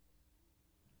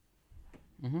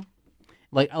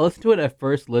 Like, I listened to it at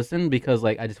first listen because,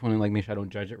 like, I just want to, like, make sure I don't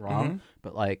judge it wrong.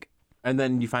 But, like... And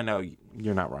then you find out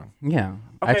you're not wrong. Yeah.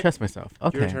 I Okay. trust myself. Your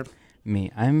Okay. turn.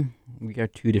 Me. We are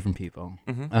two different people.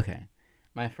 Mhm. Okay.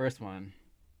 My first one.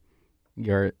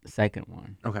 Your second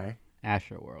one. Okay.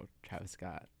 Astro World. Travis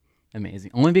Scott.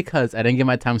 Amazing. Only because I didn't give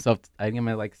my self time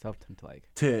to like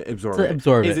To absorb to it.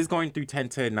 absorb Is it. this going through 10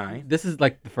 to 9? This is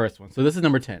like the first one. So this is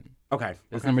number 10. Okay.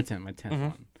 This is Okay. number 10, my 10th Mhm.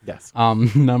 one.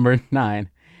 Yes. Number 9.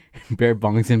 Bear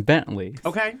Bongs and Bentleys.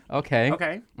 Okay. Okay.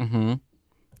 Okay. Mm-hmm.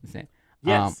 Same.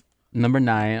 Yes. Number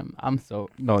 9,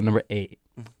 number 8.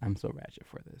 I'm so ratchet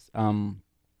for this.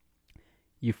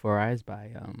 Euphorize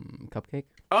by Cupcake.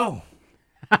 Oh,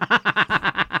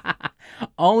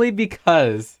 Only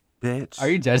because. bitch. Are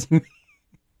you judging me?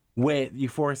 With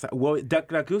Euphoria? Well, Duck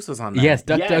Duck Goose was on that. Yes,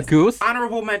 Duck Duck Goose.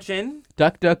 Honorable mention.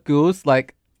 Duck Duck Goose,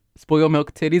 like spoiled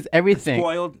milk titties, everything.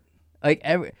 Spoiled. Like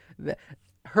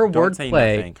her Don't say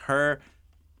wordplay, nothing. her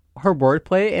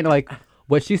wordplay, and like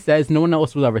what she says, no one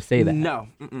else will ever say that. No.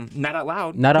 Not out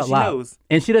loud. Not 'cause out she loud. knows.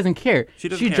 And she doesn't care. She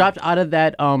doesn't care. dropped out of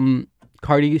that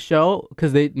Cardi show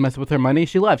because they messed with her money.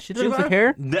 She left. She She doesn't left.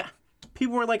 care. Nah.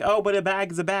 People were like, "Oh, but a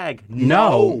bag's a bag."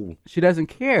 No, she doesn't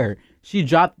care. She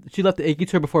left the Iggy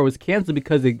tour before it was canceled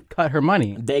because they cut her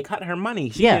money. They cut her money.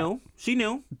 She Yeah. knew. She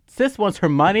knew. Sis wants her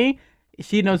money.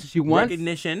 She knows what she wants.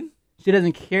 Recognition. She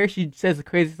doesn't care. She says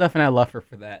crazy stuff, and I love her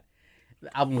for that.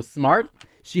 The album was smart.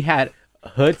 She had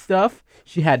hood stuff.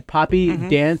 She had poppy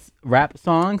dance rap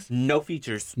songs. No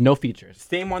features. No features.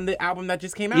 Same on the album that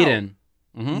just came out. Eden.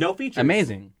 Mhm. No features.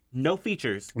 Amazing. No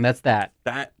features. And that's that.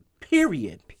 That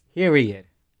period. Period.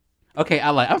 Okay,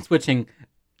 I'm switching.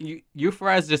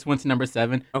 Euphorize just went to number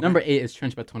 7. Okay. Number 8 is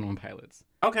Trench by 21 Pilots.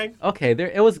 Okay. Okay,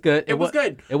 it was good. It was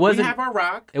good. It wasn't. We have our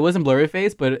rock. It wasn't blurry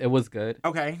face, but it was good.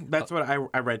 Okay, that's what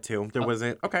I read too. There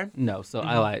wasn't. Okay. No, so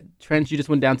I lied. Trench, you just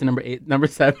went down to number 8. Number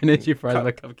 7 is Euphorize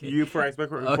by Cupcake. You for ice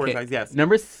Okay. yes.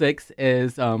 Number 6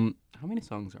 is how many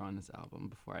songs are on this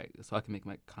album so I can make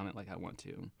my comment like I want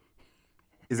to.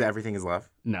 Is it Everything Is Love?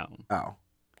 No. Oh.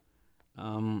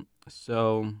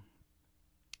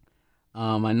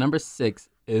 My number 6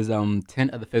 is 10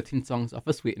 of the 15 songs off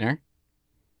of Sweetener.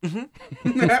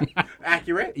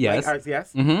 Accurate. Yes. Like ours,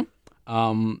 yes.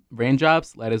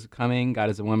 Raindrops, Light as Coming, God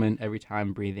is a Woman, Every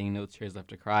Time, Breathing, No Tears Left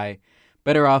to Cry,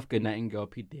 Better Off, Good Night and Go,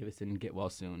 Pete Davidson, Get Well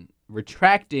Soon.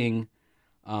 Retracting,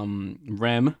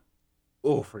 Rem,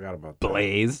 Oh, forgot about that.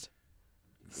 Blazed,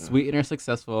 Sweetener,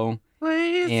 Successful,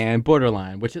 Please. and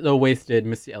Borderline, which is a wasted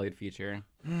Missy Elliott feature.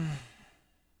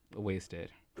 Wasted.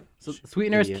 So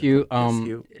Sweetener is Idiot. cute. It's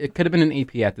cute. It could have been an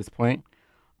EP at this point.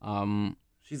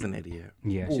 She's an idiot.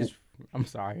 Yeah, Ooh. I'm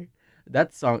sorry.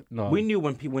 That song, no. We knew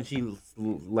when she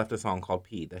left a song called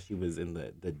Pete that she was in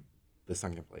the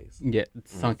sunken place. Yeah,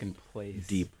 it's Sunken Place.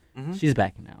 Deep. She's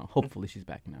back now. Hopefully she's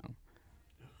back now.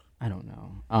 I don't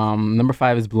know. Number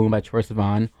 5 is Bloom by Troye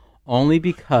Sivan. Only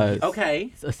because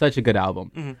Okay. it's such a good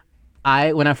album.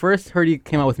 When I first heard he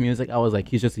came out with music, I was like,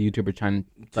 he's just a YouTuber trying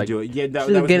to like Do it. Yeah, that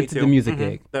to was get me into too. the music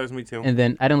gig. That was me too. And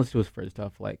then I didn't listen to his first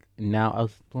stuff. Like now I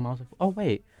was like, oh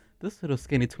wait, this little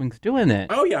skinny twink's doing it.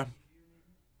 Oh yeah.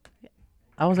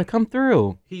 I was like, come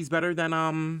through. He's better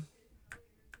than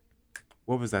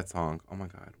what was that song? Oh my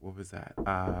god, what was that?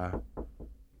 A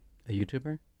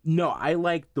YouTuber? No, I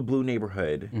like the Blue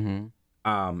Neighborhood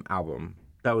Mm-hmm. album.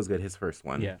 That was good, his first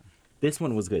one. Yeah. This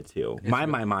one was good too. My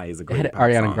is a It great had pop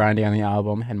Ariana song. Grande on the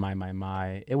album. Had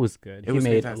My. It was good. He was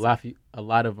made fantastic. a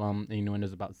lot of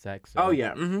innuendos about sex. So. Oh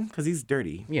yeah, because he's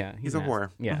dirty. Yeah, He's a nasty. whore.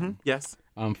 Yeah. Yes.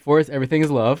 4 is Everything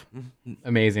Is Love.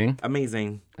 Amazing.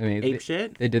 Amazing. Amazing. Ape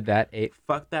shit. They did that. 8.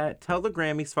 Fuck that. Tell the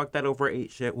Grammys. Fuck that over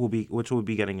 8 shit. Which we'll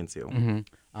be getting into.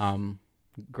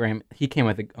 Graham. He came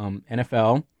with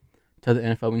NFL, to the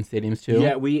NFL wing stadiums too.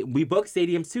 Yeah, we booked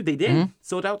stadiums too. They did.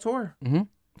 Sold out tour.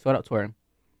 Sold out tour.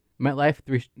 MetLife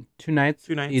 2 nights.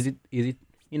 2 nights. Easy.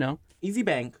 You know. Easy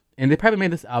bank. And they probably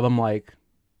made this album like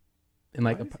in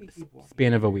like Why a does he keep walking?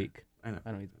 span of a week. I know.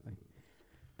 I don't even.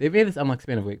 They made this album like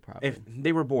span of a week probably. If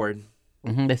they were bored,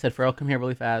 They said, Pharrell, come here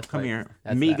really fast. come Like, here.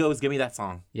 that's Migos, give me that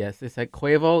song. Yes, they said,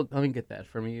 Quavo, let me get that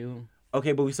from you.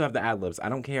 Okay, but we still have the ad libs. I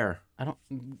don't care. I don't.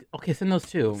 Okay, send those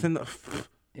too. Send the,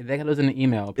 They got those in an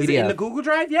email. is PDF. it in the Google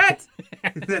Drive yet?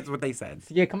 That's what they said.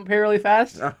 Yeah, come here really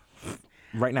fast.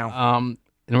 Right now.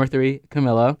 Number 3,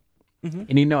 Camilla. Mhm.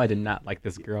 And you know I did not like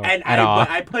this girl And at all. but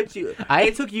I put you.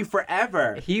 It took you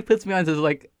forever. He puts me on to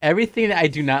like everything that I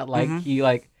do not like. He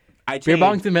like I Beer changed.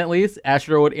 Bongs and Bentleys,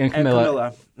 Astrowood, and And Camilla.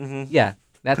 Camilla. Mm-hmm. Yeah,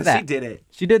 that's Because that. she did it.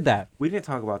 She did that. We didn't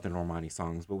talk about the Normani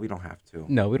songs, but we don't have to.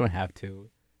 No, we don't have to.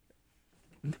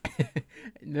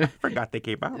 No, Forgot they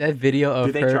came out. that video of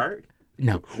Did they her. chart?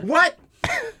 No. What?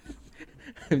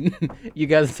 You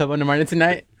guys sub on the morning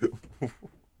tonight?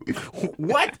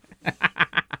 What?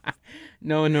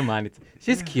 No, no mind.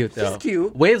 She's cute though. She's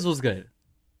cute. Waves was good.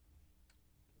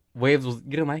 Waves was.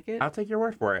 You didn't like it? I'll take your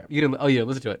word for it. You didn't. Oh yeah,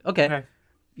 listen to it. Okay. Okay.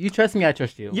 You trust me, I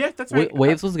trust you. Yeah, that's right.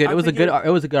 Waves was good. I'll It was a take good. it. It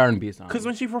was a good R&B song. Because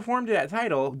when she performed it at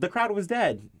Tidal, the crowd was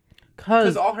dead. Cause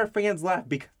Because all her fans left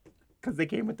because they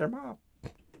came with their mom.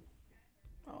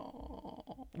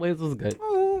 Waves was good.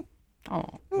 Oh. Oh,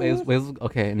 Waves was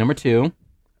okay. Number 2,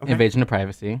 Okay. Invasion of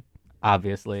Privacy,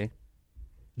 obviously.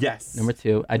 Yes. Number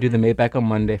 2, I do the Maybach on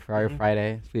Monday, Friday,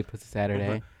 Friday, Sweet Pussy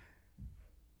Saturday.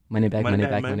 Money back, money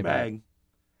back, money back.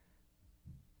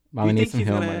 Mama You needs think some she's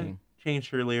hill gonna money. change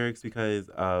her lyrics because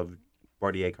of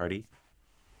Bartier Cardi?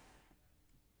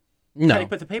 No, Cardi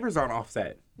put the papers on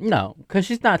Offset. no, because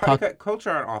she's not Cardi talking. cut culture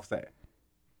on Offset.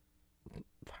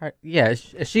 Yeah,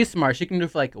 she's smart. She can do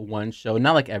it for like one show,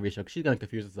 not like every show. 'Cause she's gonna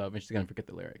confuse herself and she's gonna forget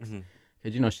the lyrics. Mhm.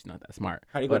 Because you know she's not that smart.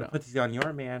 Cardi But, gonna put this on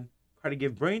your man. Cardi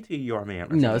give brain to your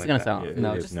man. or no, it's something gonna like that. sound Yeah,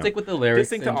 no. it Just is, stick with the lyrics. Just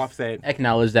think to and Offset.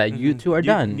 acknowledge that you two are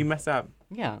done. You messed up.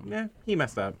 Yeah, Yeah, he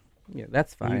messed up. yeah,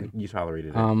 that's fine. You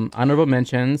tolerated it. Honorable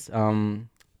mentions.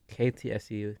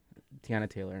 KTSE, Tiana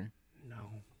Taylor.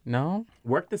 No. No,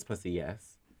 Work this pussy,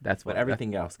 yes. that's But what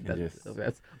everything else can That's, just.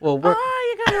 that's well. Work,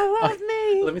 Oh, you gotta love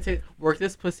me. let me tell you. Work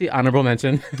this pussy. Honorable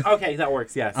mention. Okay, that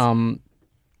works. Yes.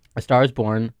 A Star Is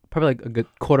Born. Probably like a good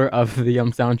quarter of the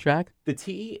soundtrack. The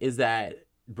T is that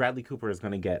Bradley Cooper is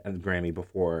gonna get a Grammy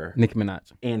before Nicki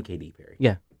Minaj. and Katy Perry.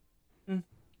 Yeah. Mm.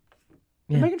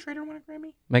 Yeah. Did Megan Trainor win a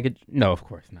Grammy? No, of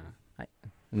course not.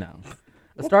 No.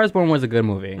 A Star Is Born was a good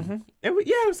movie. It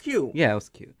was cute. Yeah, it was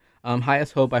cute.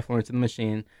 Highest Hope by Florence and the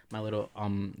Machine. My little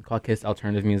called Kiss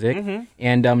alternative music. Mhm.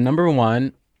 And number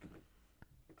 1,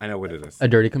 I know what it is. A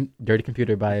Dirty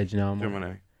Computer by Janelle Monáe.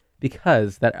 Gemini.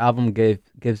 Because that album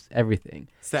gives everything.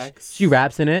 Sex. She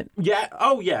raps in it. Yeah.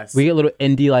 Oh yes. We get little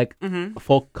indie like Mhm.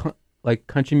 folk like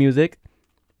country music,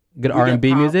 good We R and B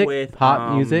get pop music, with,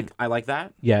 pop music. I like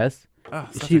that. Yes, Oh,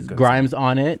 such she a good Grimes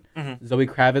on it. Mhm. Zoe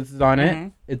Kravitz is on it.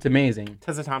 Mhm. It's amazing. song.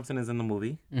 Tessa Thompson is in the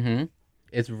movie.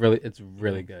 It's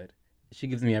really good. She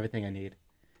gives me everything I need.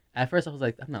 At first, I was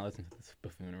like, I'm not listening to this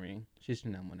buffoonery. She's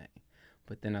Janelle Monáe.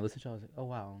 But then I listened to her, I was like, oh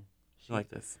wow, I like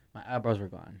this. my eyebrows were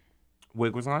gone.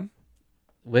 Wig was on.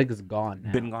 Wig is gone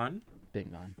now. Been gone. Been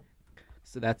gone.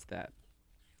 So that's that.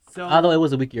 So Although it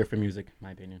was a weak year for music, in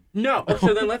my opinion. no.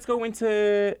 So then let's go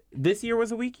into this year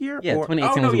was a weak year. Yeah, or,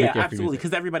 2018 no, was a weak year for absolutely, music.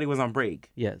 because everybody was on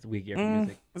break. Yeah, it's a weak year for Mm,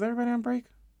 music. was everybody on break?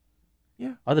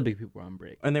 All the big people were on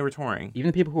break. And they were touring. Even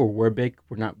the people who were big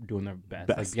were not doing their best.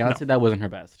 Best, Like Beyonce, that wasn't her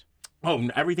best. Oh,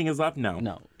 everything is up. No.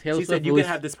 No, Taylor She Swift said you released-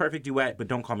 can have this perfect duet, but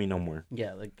don't call me no more.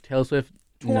 Yeah, like Taylor Swift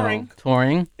Touring. No,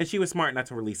 touring. And she was smart not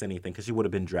to release anything because she would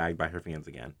have been dragged by her fans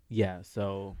again. Yeah,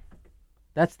 so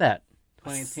that's that.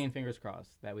 2018, fingers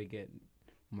crossed that we get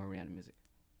more Rihanna music.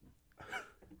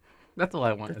 That's all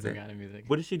I want is That's it. Rihanna music.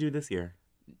 What did she do this year?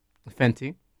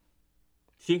 Fenty.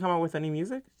 She didn't come out with any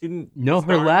music. She didn't. No,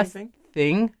 her star last anything?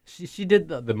 thing she did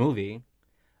the movie,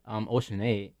 Ocean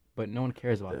 8, but no one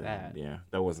cares about that. Yeah,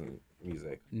 that wasn't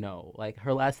music. No, like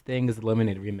her last thing is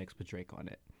Lemonade remix with Drake on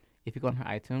it. If you go on her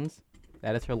iTunes,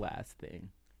 that is her last thing.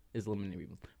 Is Lemonade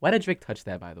remix. Why did Drake touch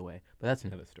that, by the way? But that's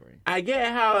another story. I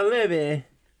get how I live it.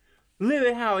 Live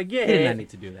it how I get He did not it. need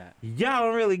to do that. Y'all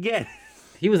don't really get it.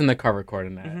 He was in the car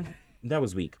recording that. That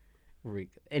was weak.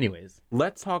 Anyways,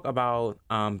 Let's talk about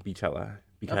Beachella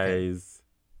because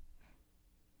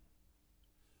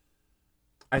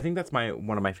I think that's my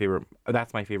favorite.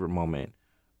 That's my favorite moment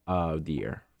of the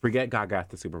year. Forget Gaga at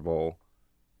the Super Bowl.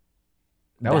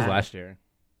 that was last year.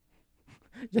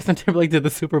 Justin Timberlake did the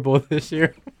Super Bowl this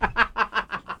year.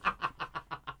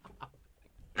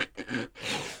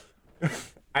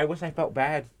 I wish I felt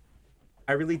bad.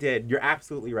 I really did. You're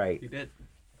absolutely right. You did.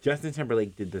 Justin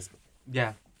Timberlake did this.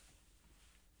 Yeah.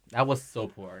 That was so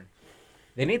poor.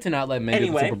 They need to not let men do the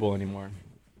Anyway. Super Bowl anymore.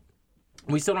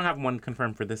 We still don't have one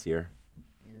confirmed for this year.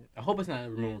 I hope it's not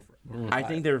Maroon I 5.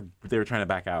 think they're trying to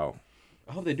back out.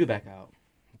 I hope they do back out.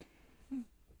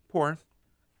 Poor.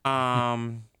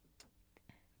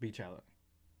 Beach Island.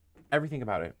 Everything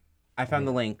about it. I found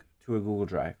the link to a Google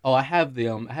Drive. Oh, I have it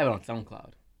on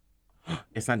SoundCloud.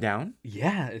 It's not down?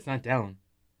 Yeah, it's not down.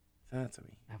 Send that to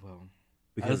me. I will. I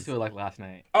Because listened to it like last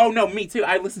night. oh no, me too.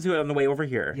 I listened to it on the way over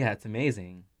here. Yeah, it's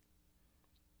amazing.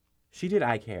 She did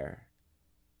I Care.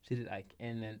 She did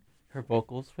and then her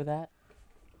vocals for that.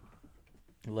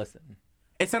 Listen.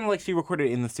 It sounded like she recorded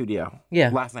it in the studio. Yeah.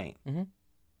 Last night. Mhm.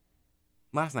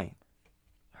 Last night.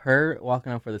 Her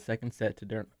walking out for the second set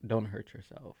to Don't Hurt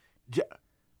Yourself. J-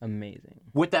 Amazing.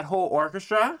 With that whole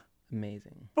orchestra.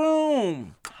 Amazing.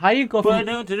 Boom. How do you go from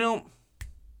Ba-dum-da-dum.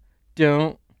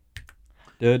 don't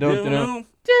Dum-dum.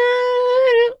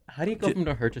 how do you go from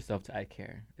Don't Hurt Yourself to I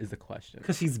Care is the question.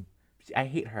 Cause I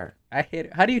hate her. I hate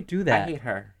it. How do you do that? I hate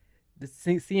her.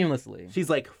 Seamlessly. She's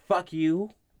like, fuck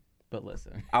you. But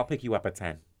listen. I'll pick you up at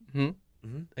 10.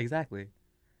 Exactly.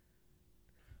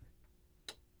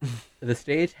 The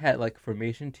stage had like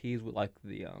formation tees with like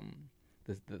the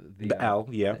L,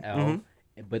 yeah. the L, Mhm.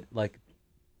 but like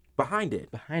Behind it.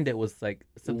 behind it was like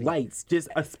something. Lights. Just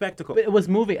a spectacle. But it was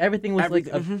moving. Everything was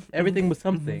Everything- like mhm, everything was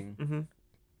something.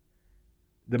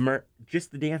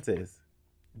 Just the dances.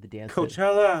 The dance.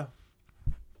 Coachella.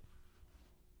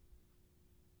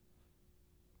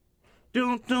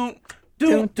 Dun dun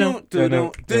dun dun dun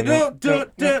dun dun dun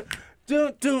dun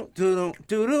dun dun dun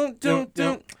dun dun dun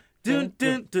dun. Dun,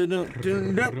 dun, dun, dun,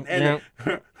 dun, dun, and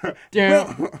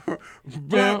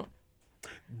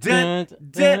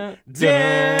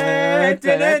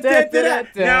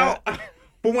now,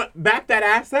 but back that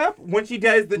ass up when she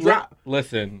does the drop.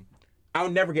 Listen, I'll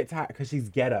never get tired because she's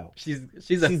ghetto. she's a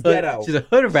She's hood, ghetto. She's a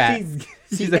hood rat.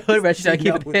 She's a hood rat. She's trying to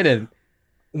keep it hidden.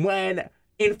 When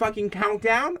in fucking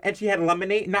Countdown, and she had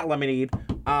not lemonade,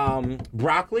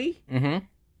 broccoli.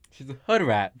 She's a hood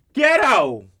rat.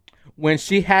 Ghetto. When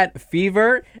she had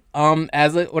Fever,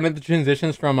 as one of the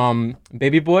transitions from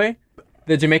Baby Boy,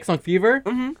 the Jamaican song Fever,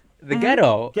 the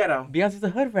ghetto. Beyonce's a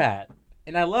hood rat,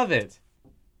 and I love it.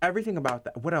 Everything about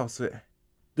that. What else?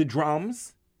 The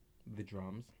drums. The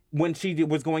drums. When she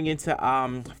was going into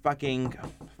fucking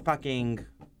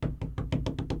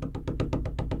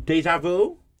Deja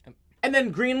Vu, and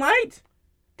then Green Light.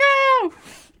 Go,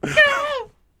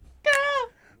 go, go,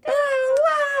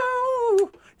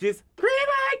 go. Just Green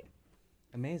Light.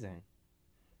 Amazing.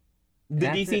 The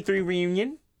That's DC3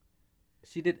 reunion.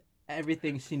 She did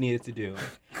everything she needed to do,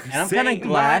 and I'm Say kind of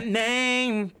glad. my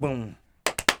name. Boom.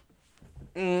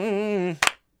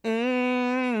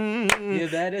 You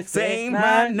better Say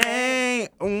my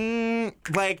name.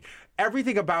 Like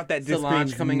everything about that just Solange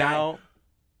screams coming not- out.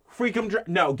 Freakum.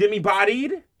 No, Get Me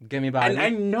Bodied. Get me by. And I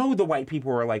know the white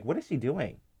people were like, "What is she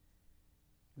doing?"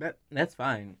 That's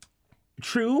fine.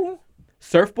 True.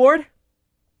 Surfboard,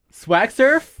 swag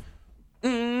surf.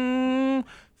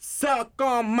 Suck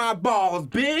on my balls,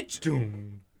 bitch.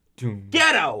 Doom, doom.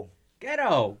 Ghetto.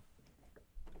 Ghetto.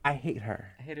 I hate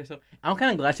her. I hate her so. I'm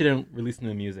kind of glad she didn't release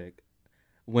new music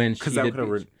when she 'Cause that did.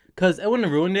 would've Because it wouldn't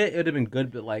have ruined it. It would have been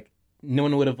good, but like no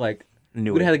one would have like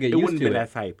Knew would it. have to get It used wouldn't to be it.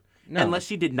 that hype. No. Unless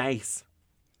she did Nice.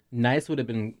 Nice would have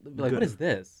been like, Good. what is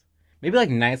this? Maybe like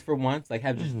Nice for once. Like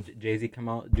have just Jay-Z come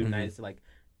out do Nice like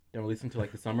then release until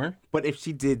like the summer. But if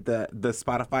she did the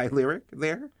Spotify lyric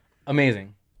there,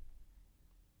 Amazing.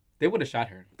 They would have shot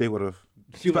her. they would have.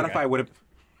 She would've Spotify would have.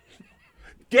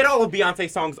 Get all of Beyonce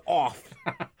songs off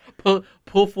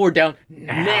Pull four down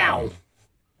now.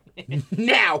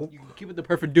 now. You can keep it the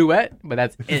perfect duet, but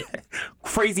that's it.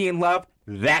 Crazy in Love.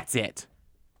 That's it.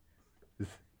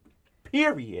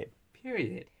 Period.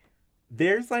 Period.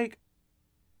 There's like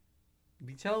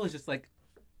Beachella was just like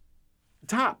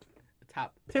top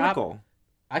top. pinnacle,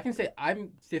 I can say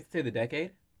I'm safe to say the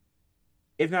decade.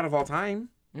 if not of all time.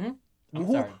 I'm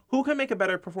who, sorry. who can make a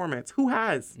better performance? Who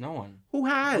has? No one. Who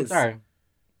has? I'm sorry.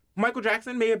 Michael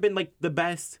Jackson may have been like the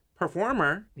best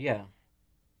performer, Yeah.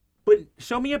 but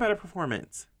show me a better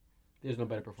performance. There's no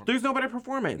better performance. There's no better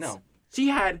performance. No.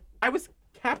 I was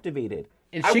captivated.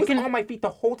 And I she was can- on my feet the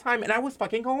whole time, and I was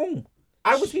fucking home.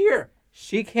 I was here.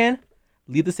 She can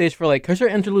lead the stage for like, cause her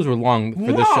interludes were long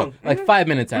for the show, Long. like 5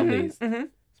 minutes at least.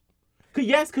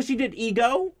 Yes, because she did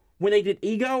Ego. When they did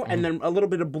Ego and then a little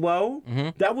bit of Blow,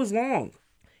 that was long.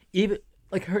 Even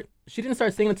like she didn't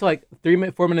start singing until like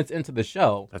 4 minutes into the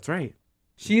show. That's right.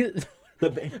 She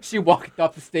she walked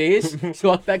off the stage. She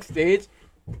walked backstage.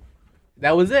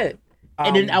 That was it.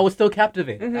 And then I was still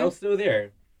captivated. I was still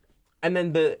there. And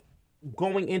then the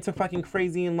going into fucking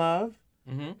Crazy in Love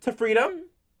to Freedom.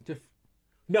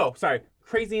 No, sorry,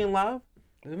 Crazy in Love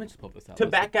Let me just pull this out. to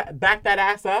back that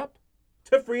ass up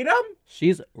to Freedom.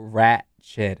 She's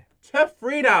ratchet. To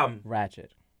Freedom.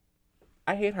 Ratchet.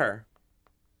 I hate her.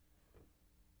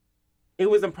 It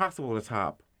was impossible to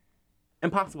top.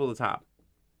 Impossible to top.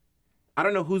 I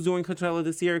don't know who's doing Coachella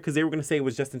this year because they were going to say it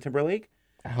was Justin Timberlake.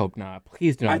 I hope not.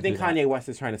 Please do not. I think do that. Kanye West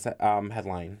is trying to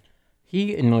headline.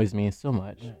 He annoys me so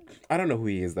much. I don't know who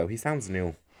he is though. He sounds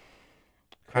new.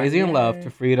 Crazy in Love to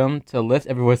Freedom to Lift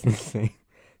Every Voice and Sing.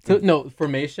 So no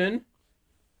Formation.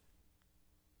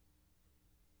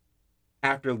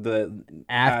 After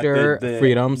the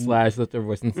Freedom / Lift Every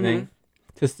Voice and Sing.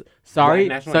 Sorry,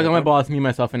 National Suck on My Anthem. Balls, Me,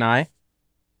 Myself, and I.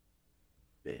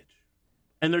 Bitch.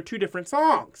 And they're two different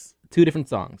songs. 2 different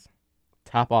songs.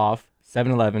 Top Off,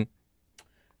 7-Eleven.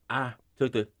 I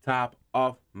took the top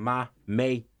off my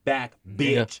Maybach, bitch.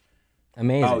 Yeah.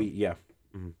 Amazing. Oh yeah.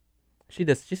 She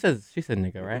said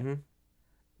nigga, right? Mm-hmm.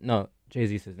 No,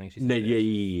 Jay-Z says nigga. She says Yeah.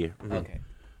 bitch. Mhm. Okay.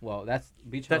 Well, that's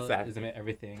Beach That's House that. is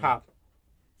everything. Top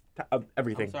of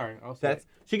everything. I'm sorry. I'll say.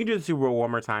 She can do the Super Bowl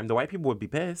one more time. The white people would be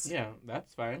pissed. Yeah,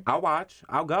 that's fine. I'll watch.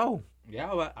 I'll go.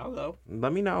 Yeah, I'll go.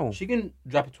 Let me know. She can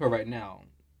drop a tour right now,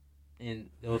 and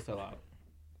it'll sell out.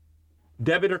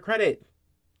 Debit or credit?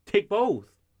 Take both.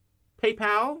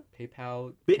 PayPal,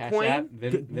 PayPal, Bitcoin, Cash App,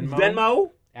 Venmo,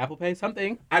 Venmo. Apple Pay,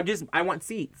 something. I want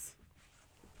seats.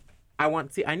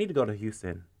 I need to go to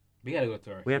Houston. We gotta go to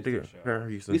her. We have to Houston go show. to her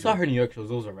Houston. We saw show. her New York shows.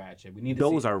 Those are ratchet. We need to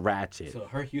Those see. are ratchet. So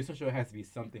her Houston show has to be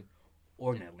something,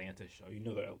 or an Atlanta show. You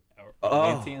know the Oh.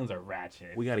 Atlanteans are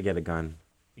ratchet. We got to get a gun.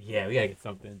 Yeah, we gotta get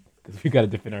something because we gotta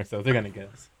defend ourselves. They're gonna get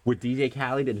us. With DJ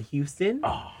Khaled in Houston?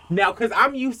 Oh. Now, because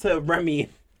I'm used to Remy.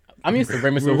 I'm used to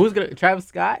Remy. So who's gonna Travis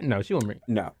Scott? No, she won't bring.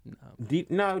 No.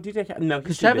 DJ Khaled. No,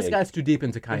 Because he's Travis too big. Scott's too deep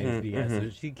into Kanye's BS, so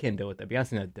she can't deal with that.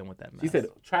 Beyonce not dealing with that mess. She said,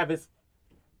 Travis,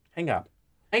 hang up.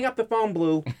 Hang up the phone,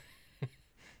 Blue.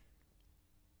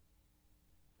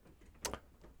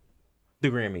 The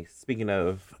Grammys. Speaking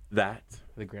of that,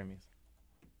 the Grammys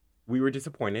we were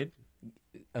disappointed.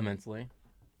 immensely.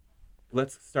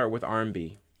 Let's start with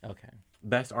R&B. Okay.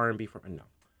 Best R&B for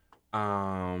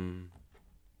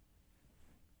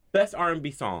Best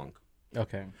R&B song.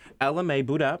 Okay. LMA,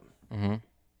 Boot Up. Mm-hmm.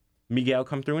 Miguel,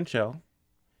 Come Through and Chill.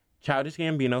 Childish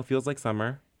Gambino, Feels Like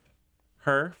Summer.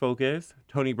 Her, Focus.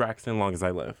 Tony Braxton, Long As I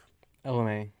Live.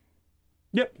 LMA.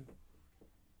 Yep.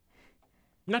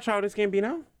 Not Childish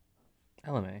Gambino?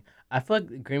 LMA. I feel like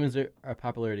the Grammys are a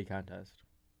popularity contest.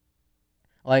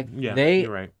 Like Yeah, they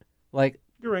you're right. like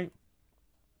You're right.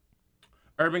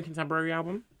 Urban Contemporary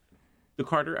Album. The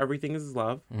Carter, Everything Is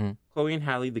Love. Mhm. Chloe and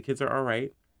Halle, The Kids Are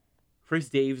Alright. Chris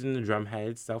Daves and the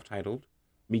Drumheads, self-titled.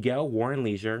 Miguel, War and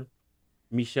Leisure.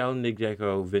 Michelle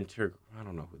Nigeko, Vinter. I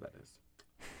don't know who that is.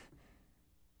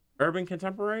 Urban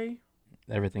Contemporary?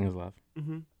 Everything Is Love.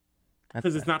 Mm-hmm. That's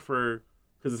Because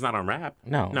it's not on rap.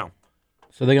 no. No.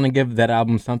 So they're gonna give that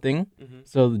album something, Mhm.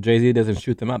 so Jay-Z doesn't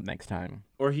shoot them up next time.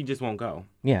 Or he just won't go.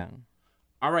 Yeah.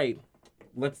 All right.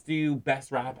 Let's do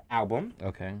Best Rap Album.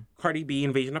 Okay. Cardi B,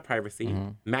 Invasion of Privacy.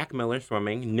 Mhm. Mac Miller,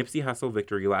 Swimming. Nipsey Hussle,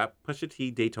 Victory Lap. Pusha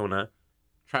T, Daytona.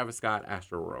 Travis Scott,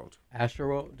 Astroworld.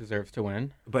 Astroworld deserves to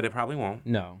win. But it probably won't.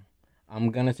 No.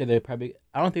 I'm gonna say they probably.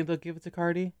 I don't think they'll give it to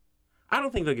Cardi. I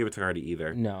don't think they'll give it to Cardi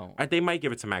either. No. They might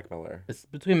give it to Mac Miller. It's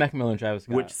between Mac Miller and Travis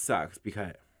Scott. Which sucks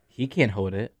because He can't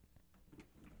hold it.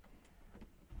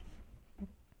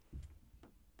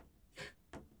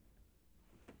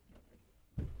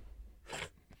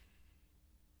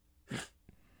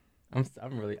 I'm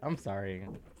sorry.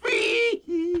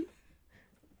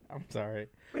 I'm sorry.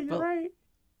 But you're But- right.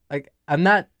 Like I'm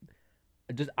not.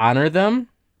 Just honor them,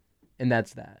 and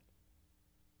that's that.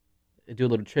 Do a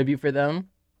little tribute for them,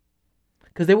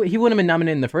 because he wouldn't have been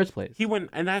nominated in the first place. He wouldn't,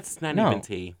 and that's not No. even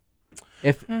tea.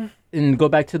 If and go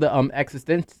back to the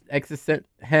existent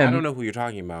him. I don't know who you're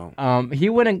talking about. He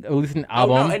wouldn't release an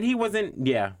album. Oh no, and he wasn't.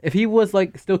 Yeah. If he was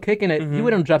like still kicking it, he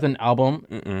wouldn't have dropped an album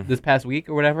Mm-mm. this past week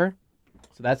or whatever.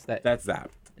 So that's that. That's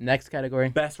that. Next category.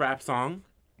 Best rap song: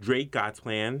 Drake, God's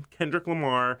Plan. Kendrick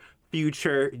Lamar,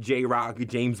 Future, J Rock,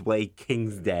 James Blake,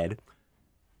 King's Dead.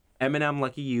 Eminem,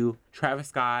 Lucky You. Travis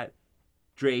Scott,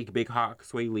 Drake, Big Hawk,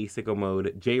 Sway Lee, Sicko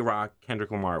Mode. J Rock,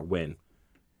 Kendrick Lamar, win.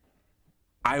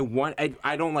 I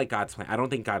don't like God's Plan. I don't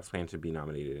think God's Plan should be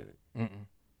nominated in it. Mm-mm.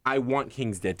 I want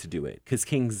King's Dead to do it because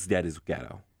King's Dead is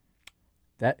ghetto.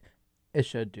 That it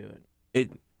should do it.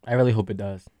 It I really hope it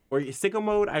does. or Sicko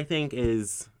Mode, I think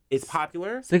it's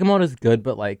popular. Sycamore is good,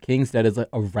 but like King's Dead is like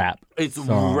a rap. It's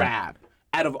song. rap.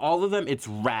 Out of all of them, it's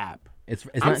rap. It's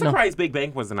I'm not surprised Big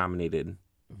Bang wasn't nominated.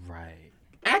 Right.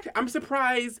 I'm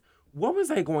surprised. What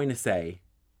was I going to say?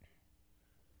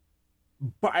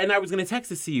 And I was going to text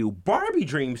this to you. Barbie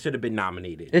Dreams should have been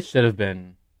nominated. It should have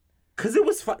been. Because it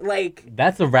was like...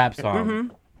 That's a rap song.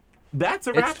 Mm-hmm. That's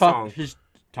a rap song. She's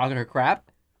talking her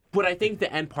crap. But I think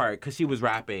the end part, because she was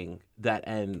rapping, that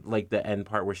end, like the end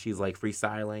part where she's like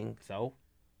freestyling. So?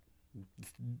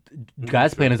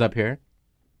 God's plan is up here.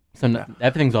 So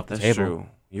everything's off the That's table. true.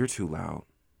 You're too loud.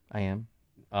 I am.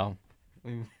 Oh.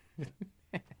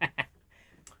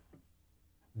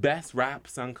 Best rap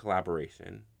song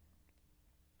collaboration.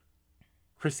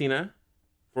 Christina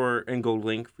and Gold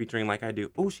Link featuring Like I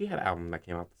Do. Oh, she had an album that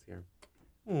came out this year.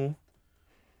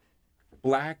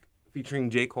 Black featuring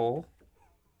J. Cole.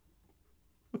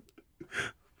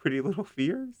 Pretty Little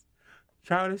Fears.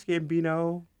 Childish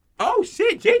Gambino. Oh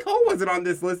shit, J. Cole wasn't on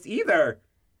this list either.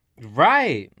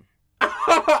 Right.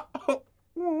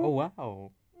 Oh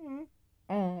wow.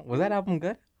 Oh, was that album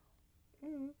good?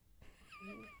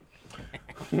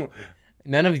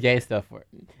 None of Ye stuff.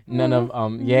 None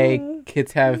of Ye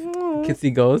Kids Have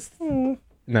Kitsy Ghosts. None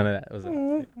of that was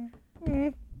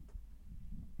it.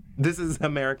 This Is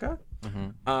America.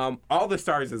 Mm-hmm. All the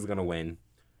Stars is gonna win.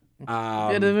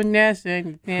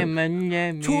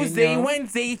 Tuesday,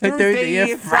 Wednesday,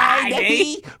 Thursday,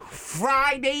 Friday.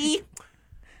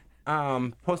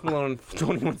 Post Malone,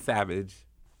 21 Savage,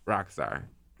 Rockstar.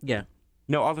 Yeah.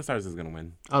 No, All the Stars is gonna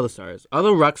win. All the Stars.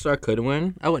 Although Rockstar could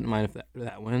win, I wouldn't mind if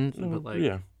that wins. But like,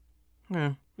 yeah.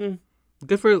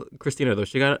 Good for Christina though.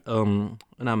 She got a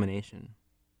nomination.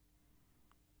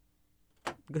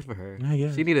 Good for her.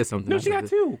 Yeah. She needed something. No, she got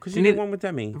two because she did one with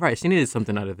Demi. Right. She needed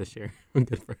something out of this year.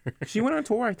 Good for her. She went on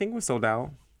tour. I think it was sold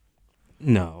out.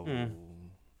 No.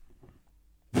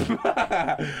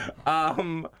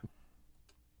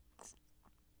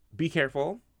 Be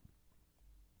Careful.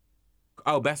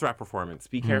 Oh, best rap performance.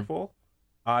 Be Careful.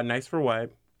 Nice for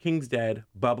What. King's Dead.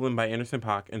 Bubbling by Anderson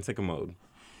 .Paak and Sicko Mode.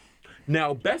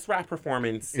 Now, best rap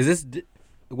performance. Is this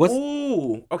what's?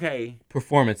 Ooh, okay.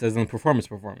 Performance as in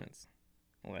performance.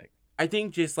 Like I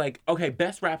think just like okay,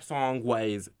 best rap song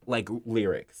was like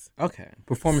lyrics. Okay,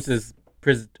 performance is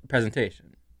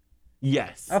presentation.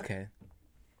 Yes. Okay.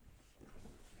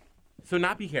 So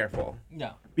not Be Careful.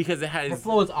 No. Because it has... The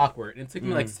flow is awkward. It took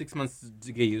me like 6 months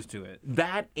to get used to it.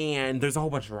 That and there's a whole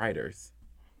bunch of writers.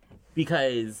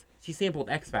 Because she sampled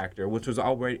X Factor, which was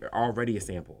already a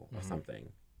sample of something.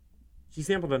 She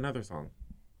sampled another song.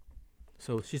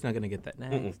 So she's not going to get that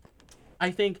next.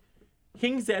 I think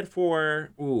King's Dead for...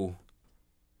 Ooh.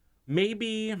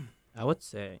 Maybe... I would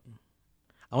say...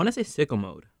 I want to say Sicko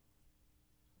Mode.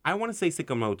 I want to say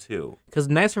Sicko Mode too. Because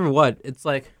Nice for What? It's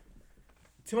like...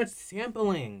 Too much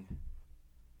sampling.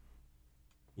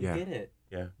 We get it.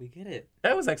 Yeah. We get it.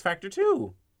 That was X Factor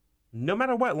too. No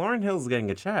matter what, Lauryn Hill's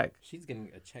getting a check. She's getting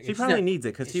a check. She probably needs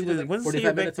it because she was... Like wasn't 45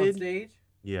 she minutes on evicted? stage.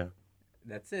 Yeah.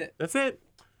 That's it. That's it.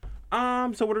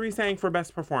 So what are we saying for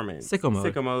best performance? Sicko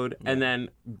Mode. Sicko Mode. Yeah. And then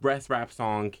best rap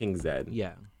song, King's Dead.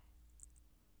 Yeah.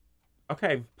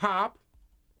 Okay, pop.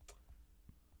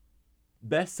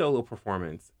 Best solo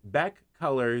performance. Beck,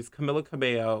 Colors,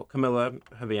 Camila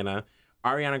Havana,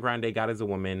 Ariana Grande, God is a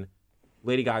Woman,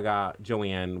 Lady Gaga,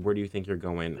 Joanne, Where Do You Think You're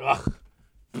Going? Ugh.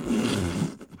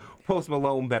 Post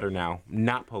Malone, Better Now.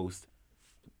 Not Post.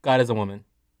 God is a Woman.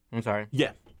 I'm sorry.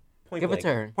 Yeah. Give it to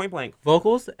her. Point blank.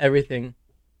 Vocals, everything.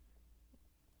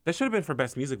 That should have been for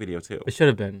best music video too. It should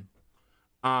have been.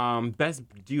 Best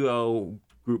duo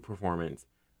group performance.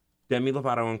 Demi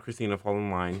Lovato and Christina fall in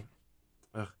line.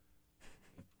 Ugh.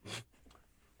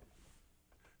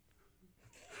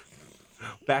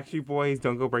 Backstreet Boys,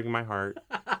 Don't Go Breaking My Heart.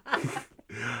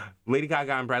 Lady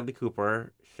Gaga and Bradley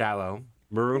Cooper, Shallow.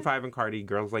 Maroon 5 and Cardi,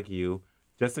 Girls Like You.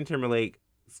 Justin Timberlake,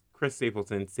 Chris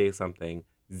Stapleton, Say Something.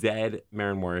 Zed,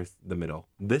 Maren Morris, The Middle.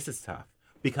 This is tough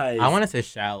because I want to say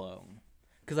Shallow.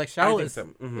 Because like Shallow is,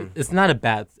 it's not a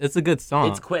bad, it's a good song.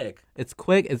 It's quick. It's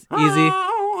easy.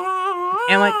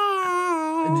 And like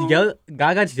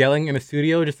Gaga's yelling in the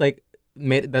studio just like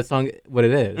made that song what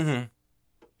it is. Mm-hmm.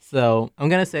 So I'm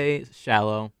gonna say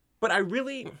Shallow. But I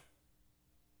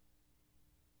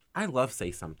love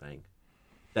Say Something.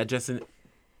 That Justin.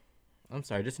 I'm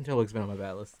sorry, Justin Timberlake's been on my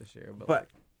bad list this year. But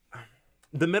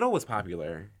The Middle was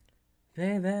popular.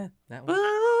 Hey, that one.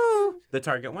 The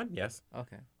Target one, yes.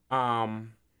 Okay.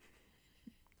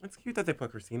 It's cute that they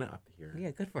put Christina up here.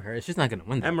 Yeah, good for her. She's not gonna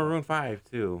win. That and Maroon 5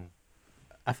 too.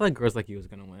 I feel like Girls Like You is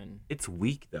gonna win. It's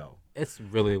weak though. It's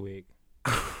really weak.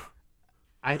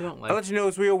 I don't like. I'll let you know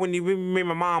it's real when you meet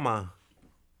my mama.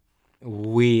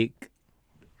 Weak.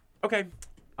 Okay.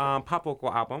 Pop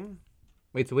vocal album.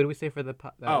 Wait, so what do we say for the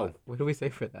pop? What do we say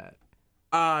for that?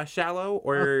 Shallow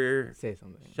or Say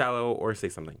something. Shallow or Say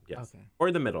Something. Yes. Okay.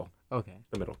 Or the middle. Okay.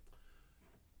 The middle.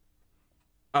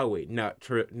 Oh wait, not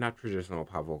traditional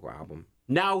pop vocal album.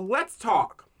 Now let's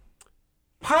talk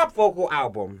pop vocal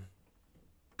album.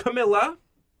 Camilla.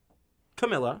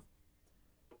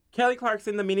 Kelly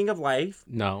Clarkson, The Meaning of Life.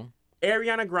 No.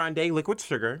 Ariana Grande, Liquid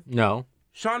Sugar. No.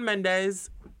 Shawn Mendes,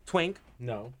 Twink.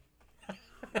 No.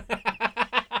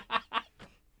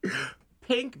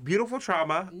 Pink, Beautiful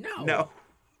Trauma. No.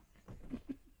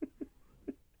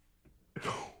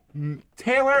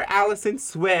 Taylor Allison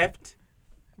Swift,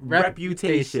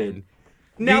 Reputation.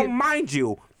 Now, mind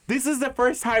you, this is the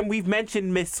first time we've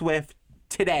mentioned Miss Swift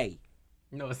today.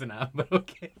 No, it's not, but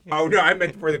okay. Oh, no, I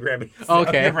meant for the Grammys.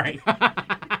 Okay. You're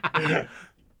right.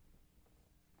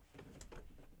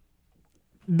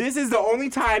 This is the only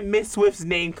time Miss Swift's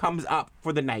name comes up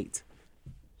for the night.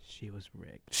 She was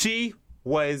rigged. She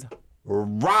was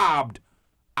robbed.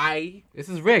 This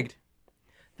is rigged.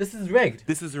 This is rigged.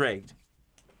 This is rigged.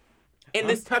 In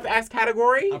this tough ass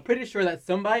category, I'm pretty sure that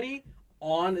somebody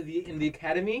in the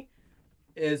academy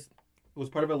was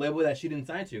part of a label that she didn't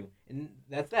sign to, and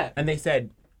that's that. and they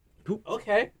said,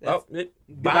 Okay. "Oh, Goodbye.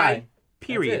 bye."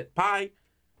 Period. That's it. Bye.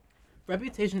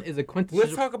 Reputation is a quintessential.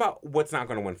 Let's talk about what's not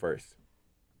going to win first.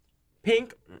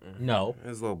 Pink. No. It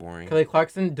was a little boring. Kelly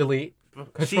Clarkson, delete.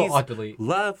 Control Alt delete.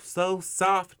 Love so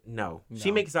soft. No. She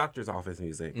No. makes doctor's office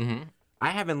music. Mm-hmm.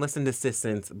 I haven't listened to Sis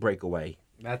since Breakaway.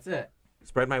 That's it.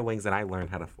 Spread my wings and I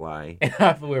learned how to fly. And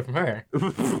I flew away from her.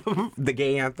 The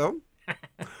gay anthem.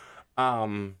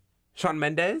 Shawn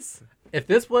Mendes. If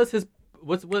this was his,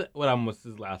 what's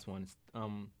his last one?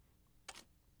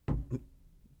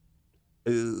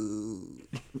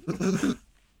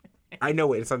 I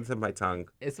know it. It's on the tip of my tongue.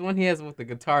 It's the one he has with the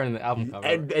guitar and the album cover.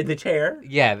 And the chair.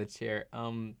 Yeah, the chair.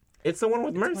 It's the one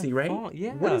with Mercy, my right? phone,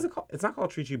 yeah. What is it called? It's not called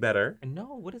Treat You Better.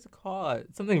 No, what is it called?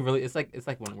 Something really. It's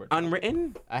like one word.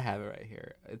 Unwritten. I have it right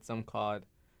here. It's called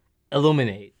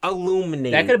Illuminate.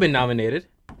 Illuminate. That could have been nominated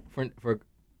for.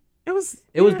 It was.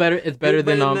 It was better. It's better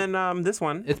than this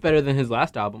one. It's better than his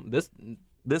last album.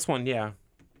 This one, yeah.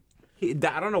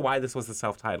 I don't know why this was a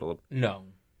self-titled. No.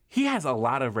 He has a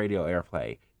lot of radio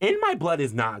airplay. In My Blood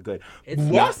is not good. It's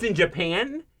Lost in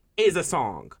Japan is a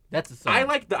song. That's a song. I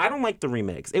don't like the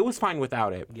remix. It was fine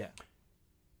without it. Yeah.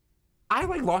 I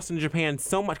like Lost in Japan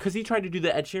so much because he tried to do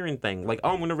the Ed Sheeran thing. Like, oh,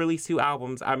 I'm going to release 2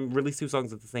 albums. I'm release 2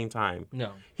 songs at the same time.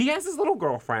 No. He has his little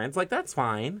girlfriends. Like, that's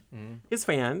fine. His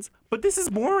fans. But this is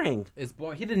boring. It's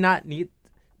boring. He did not need.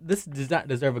 This does not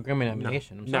deserve a Grammy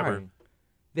nomination. I'm sorry. never.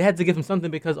 They had to give him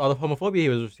something because all the homophobia he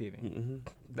was receiving.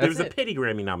 There was a it. pity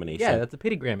Grammy nomination. Yeah, that's a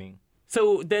pity Grammy.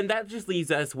 So then that just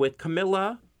leaves us with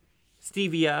Camilla,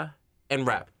 Stevia, and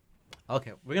Rep.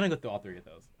 Okay, we're gonna go through all 3 of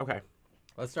those. Okay.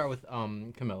 Let's start with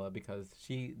Camilla because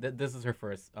this is her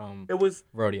first It was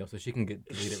rodeo, so she can get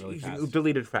deleted really fast.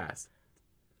 deleted fast.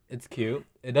 It's cute.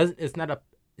 It doesn't. It's not a.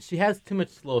 She has too much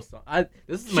slow song.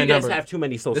 This is She my does number. have too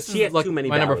many souls. This She is has like too many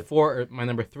my number ballads. 4 or my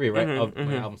number 3, right, of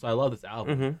my album. So I love this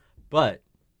album, but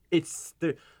It's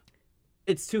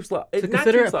too slow. to It's not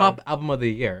consider too it slow. pop album of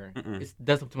the year, it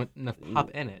doesn't have enough pop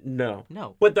in it. No.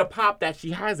 No. But the pop that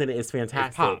she has in it is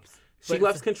fantastic. pops. She But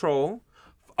loves it's- Control.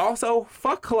 Also,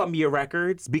 fuck Columbia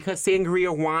Records because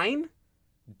Sangria Wine.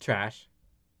 Trash.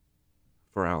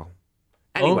 Pharrell.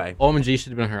 Anyway. OMG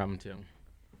should have been on her album too.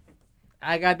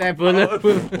 I got that bullet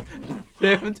from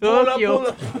Pull up, Tokyo. pull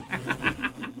up.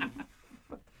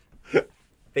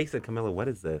 They said, Camilla, what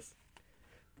is this?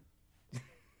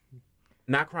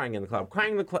 Not Crying in the Club.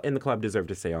 Crying in the Club deserved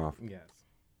to stay off. Yes.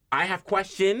 I Have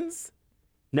Questions.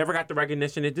 Never got the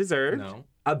recognition it deserved. No.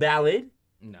 A Ballad.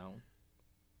 No.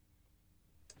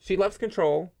 She Loves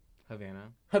Control.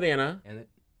 Havana. Havana. And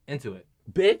Into It.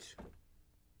 Bitch.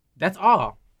 That's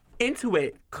all. Into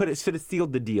It should have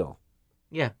sealed the deal.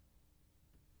 Yeah.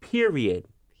 Period.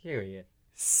 Period.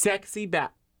 Sexy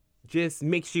just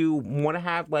makes you want to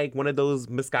have like one of those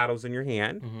Moscatos in your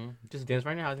hand. Just dance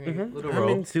right now. Little I'm roll.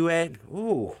 into it.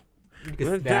 Ooh. You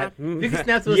can snap. You can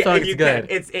snap to a song. It's you good.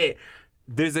 can. It's it.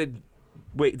 There's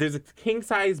a king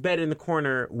size bed in the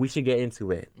corner. We should get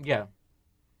into it. Yeah.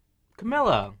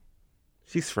 Camilla.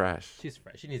 She's fresh. She's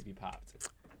fresh. She needs to be popped.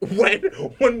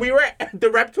 When we were at the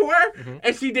rep tour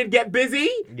and she did Get Busy.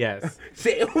 Yes. She,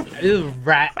 It was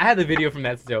right. I had the video from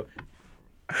that still.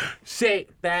 So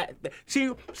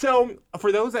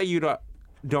for those that you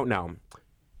don't know,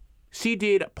 she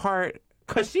did part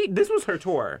because this was her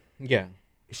tour. Yeah.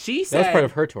 She said That was part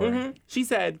of her tour. She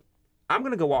said, "I'm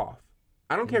gonna go off.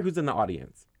 I don't care who's in the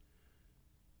audience."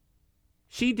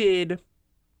 She did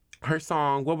her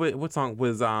song. What song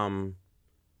was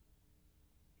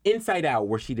Inside Out,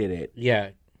 where she did it. Yeah.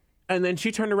 And then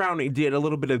she turned around and did a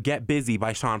little bit of Get Busy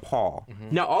by Sean Paul.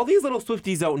 Now, all these little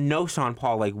Swifties don't know Sean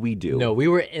Paul like we do. No, we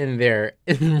were in there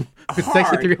in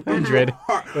section 300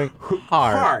 going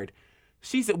hard.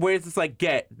 She said, where it's just like,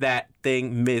 get that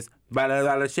thing, miss,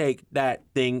 blah, shake that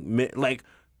thing, miss. Like,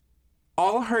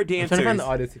 all her I'm dancers. trying to find the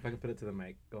audio, see if I can put it to the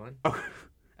mic. Go on.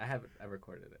 I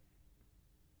recorded it.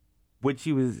 When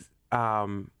she was,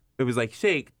 it was like,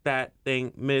 shake that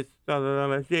thing, miss,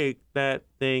 shake that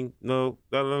thing, no,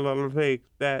 shake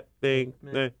that thing,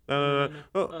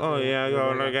 oh yeah,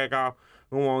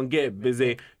 go on, get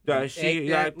busy. She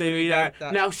got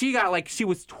now she got like she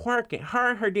was twerking. Her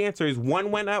and her dancers,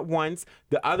 one went at once,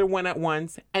 the other went at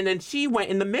once, and then she went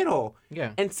in the middle.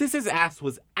 Yeah. And Sis's ass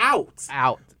was out.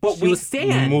 But we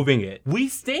stand. moving it. We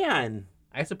stand.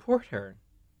 I support her.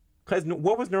 Cause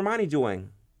what was Normani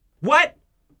doing? What?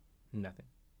 Nothing.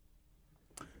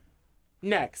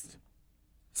 Next,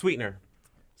 Sweetener.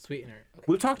 Okay.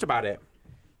 We've talked about it.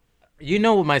 You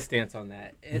know what my stance on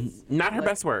that. It's Not her like,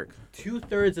 best work.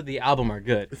 2/3 of the album are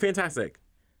good. Fantastic.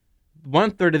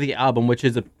 1/3 of the album, which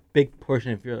is a big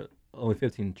portion of your only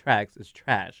 15 tracks, is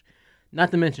trash. Not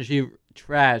to mention she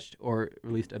trashed or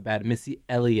released a bad Missy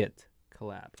Elliott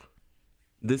collab.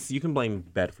 This you can blame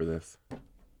Bed for this.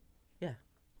 Yeah.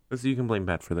 You can blame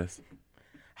Bed for this.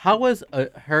 How is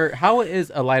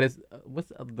Alidas? What's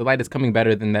the Alidas coming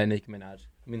better than that Nicki Minaj?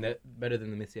 I mean, better than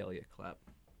the Missy Elliott collab.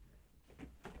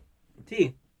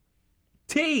 T.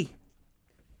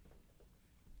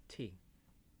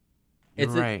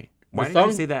 It's right. Why did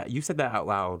you say that? You said that out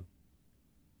loud.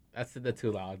 I said that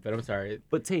too loud, but I'm sorry.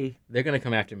 But T. They're gonna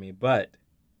come after me, but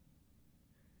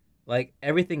like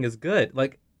everything is good.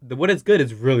 Like what is good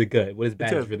is really good. What is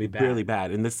bad is really bad. Really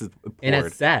bad, and this is poured. And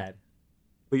it's sad.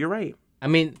 But you're right. I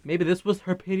mean, maybe this was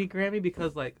her pity Grammy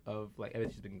because of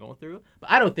everything she's been going through. But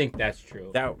I don't think that's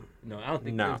true. No, I don't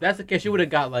think. If that's the case, she would have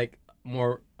got like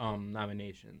more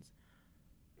nominations.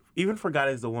 Even for God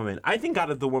Is the Woman, I think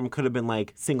God Is the Woman could have been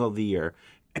like Single of the Year.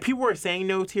 People were saying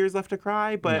No Tears Left to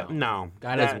Cry, but no.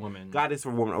 God Is a Woman. God Is for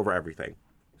Woman over everything.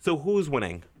 So who's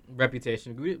winning?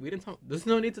 Reputation. We didn't talk. There's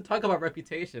no need to talk about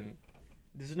Reputation.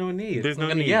 There's no need. There's no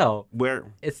need. Gonna yell.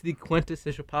 Where? It's the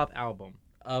quintessential pop album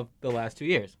of the last 2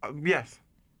 years. Yes.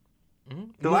 Mm-hmm.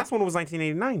 The last one was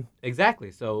 1989. Exactly.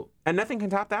 So. And nothing can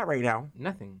top that right now.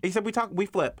 Nothing. Except we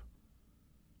flip.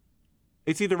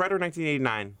 It's either Red or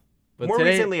 1989. But more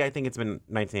today, recently, I think it's been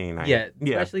 1989.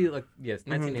 Yeah. Especially like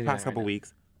 1989. The past couple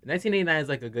weeks. 1989 is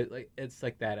like a good it's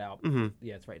like that album. Mm-hmm.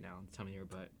 Yeah, it's right now. It's time of year,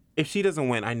 but if she doesn't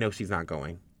win, I know she's not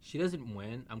going. She doesn't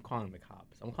win. I'm calling the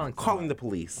cops. I'm calling the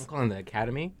police. I'm calling the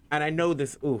Academy. And I know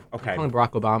this. Ooh, okay. I'm calling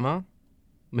Barack Obama,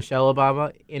 Michelle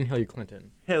Obama, and Hillary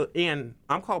Clinton. And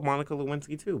I'm calling Monica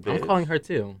Lewinsky too. Bitch. I'm calling her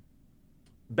too.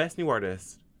 Best New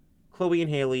Artist: Chloe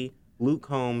and Haley, Luke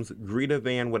Combs, Greta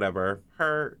Van, whatever.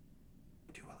 Her.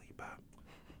 Dua Lipa.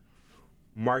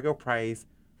 Margot Price,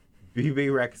 BB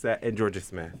Rexa, and Georgia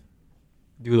Smith.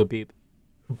 Dula Peep.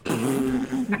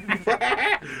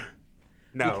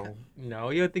 No. No,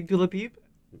 you don't think Dula Peep?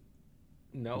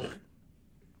 No.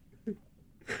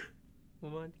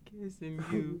 One kiss and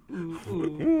you. Ooh,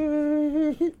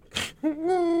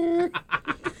 ooh.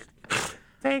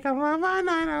 Take a love my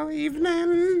night all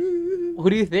evening. Who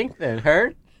do you think then?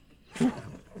 Her?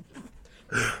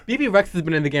 BB Rex has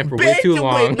been in the game for way too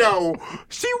long. Wait, no.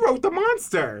 She wrote The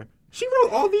Monster. She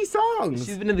wrote all these songs.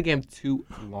 She's been in the game too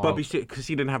long. But because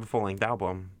she didn't have a full-length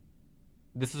album.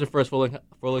 This is her first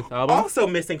full-length album? Also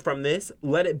missing from this,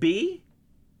 Let It Be.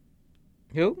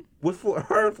 Who? With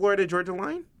her and Florida Georgia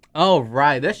Line. Oh,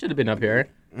 right. That should have been up here.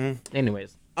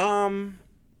 Anyways. I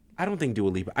don't think Dua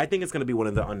Lipa. I think it's going to be one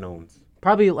of the unknowns.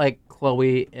 Probably like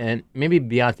Chloe and maybe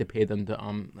Beyonce paid them to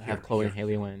have Chloe and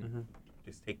Haley win. Mm-hmm.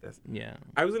 Just take this. Yeah.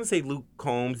 I was going to say Luke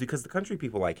Combs because the country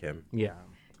people like him. Yeah.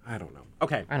 I don't know.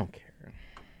 Okay. I don't care.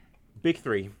 Big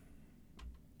three.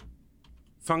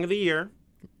 Song of the Year.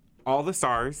 All the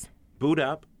Stars. Boot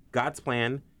Up. God's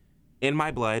Plan. In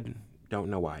My Blood. Don't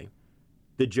know why.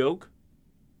 The Joke.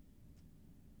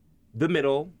 The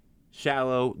Middle.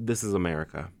 Shallow. This Is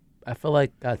America. I feel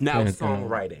like God's now Plan is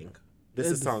songwriting. This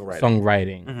is songwriting.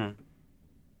 Songwriting. Mm-hmm.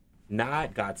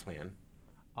 Not God's Plan.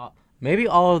 Maybe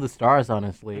All of the Stars,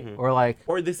 honestly,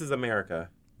 or This Is America.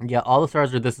 Yeah, All the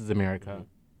Stars or This Is America. Mm-hmm.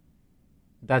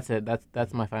 That's it.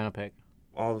 That's my final pick.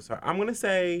 All the Stars. I'm gonna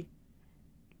say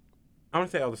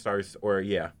All the Stars, or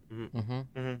yeah.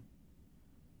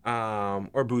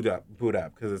 Or Boot Up,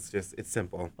 because it's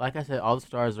simple. Like I said, All the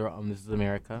Stars are on This Is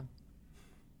America.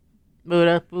 Boot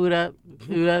up, boot up,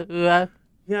 boot up, boot up.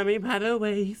 Yeah, me by the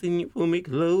waist and you pull me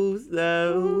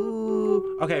closer.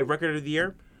 Okay, record of the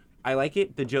year. I like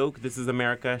it. The Joke, This Is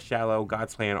America, Shallow,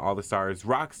 God's Plan, All the Stars,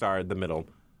 Rockstar, The Middle.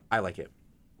 I like it.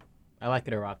 I like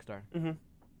it a Rockstar. Mm-hmm.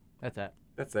 That's it.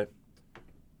 That's it.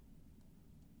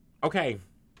 Okay.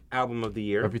 Album of the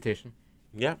year. Reputation.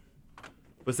 Yeah.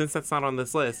 But since that's not on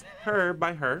this list, Her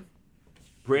by Her,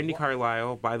 Brandy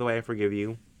Carlisle, By the Way I Forgive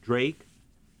You, Drake,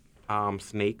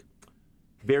 Snake,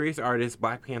 various artists,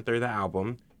 Black Panther, the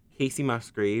album, Casey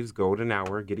Musgraves, Golden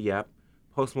Hour, Giddy Up,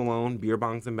 Post Malone, Beer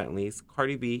Bongs and Bentleys,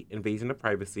 Cardi B, Invasion of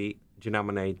Privacy,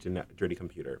 Janelle Monáe, Dirty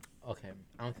Computer. Okay.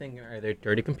 I'm thinking either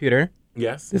Dirty Computer.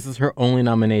 Yes? This is her only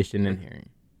nomination in here.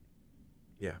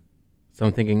 Yeah. So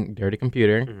I'm thinking Dirty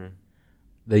Computer. Mm-hmm.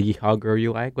 The Yeehaw Girl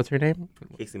You Like. What's her name?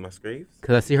 Casey Musgraves.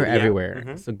 Because I see her Giddy Up. everywhere.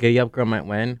 Mhm. So Giddy Up Girl might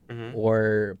win. Mhm.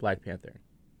 Or Black Panther.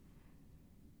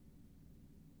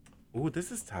 Ooh,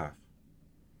 this is tough.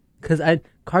 Because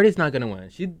Cardi's not going to win.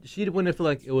 She'd win if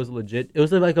like it was legit. It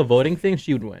was like a voting thing.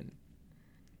 She would win.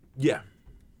 Yeah.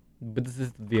 But this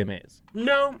is the VMAs.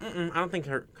 No, I don't think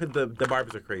her, because the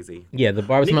Barbs are crazy. Yeah, the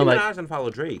barbs Nicki smell Minaj like... doesn't follow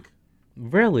Drake.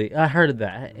 Really? I heard of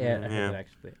that. Yeah, I heard Yeah. that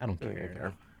actually. I don't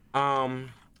care.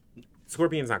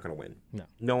 Scorpion's not gonna win.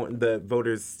 No, the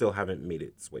voters still haven't made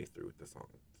its way through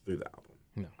the album.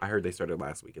 No. I heard they started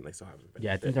last week and they still haven't finished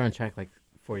Yeah, I think they're on track like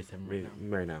 47 right now.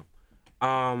 Right now.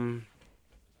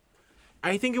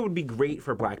 I think it would be great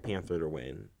for Black Panther to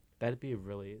win. That'd be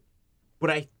really...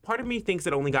 But part of me thinks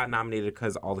it only got nominated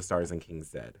because All the Stars and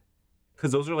King's Dead.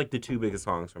 Because those are like the two biggest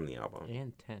songs from the album.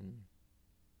 And 10.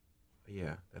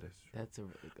 Yeah, that is true. That's a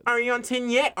really good... Are we on 10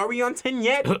 yet? Are we on 10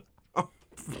 yet?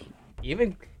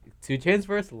 Even 2 Chainz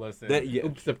verse, listen. Yeah.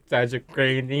 Oops, such a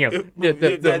cranium.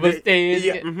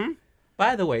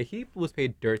 By the way, he was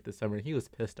paid dirt this summer. He was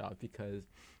pissed off because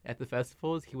at the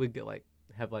festivals, he would get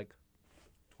have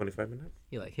 25 minutes?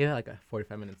 he had like a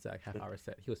 45-minute set, half-hour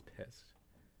set. He was pissed.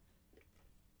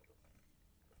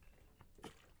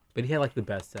 But he had like the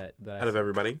best set Out of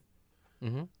everybody?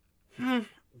 Mm-hmm.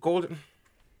 Golden.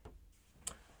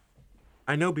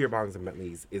 I know Beer Bongs and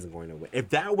Bentleys isn't going to win. If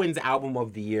that wins Album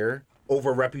of the Year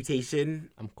over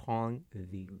Reputation, I'm calling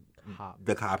the cops.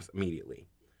 The cops immediately.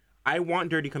 I want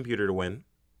Dirty Computer to win.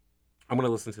 I'm going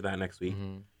to listen to that next week.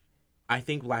 Mm-hmm. I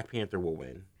think Black Panther will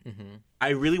win. Mm-hmm. I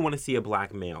really want to see a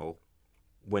black male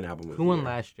win Album of the Who Year. won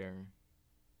last year?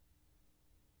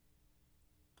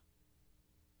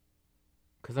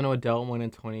 Because I know Adele won in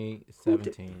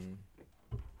 2017.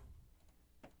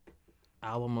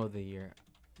 Album of the Year.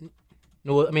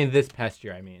 No, I mean this past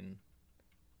year. I mean,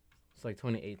 it's like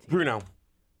 2018.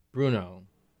 Bruno.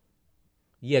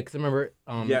 Yeah, because I remember.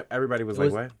 Yeah, everybody was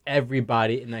like, what?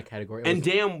 Everybody in that category. And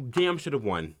Damn should have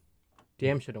won.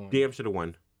 Damn should have won. Damn should have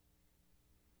won.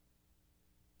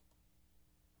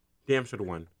 Damn should have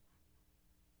won.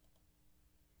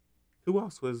 Who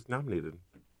else was nominated?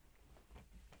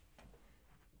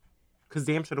 Because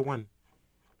Damn should have won.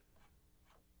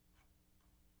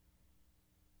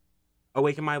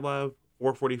 Awaken My Love,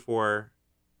 444,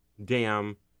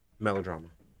 Damn, Melodrama.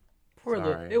 Poor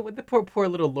the poor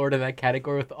little lord in that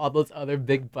category with all those other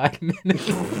big black men.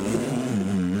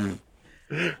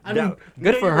 I mean,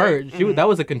 good for her. Right. That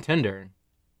was a contender.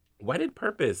 Why did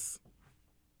Purpose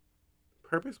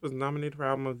was nominated for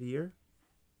Album of the Year?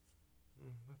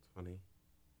 That's funny.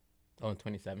 Oh, in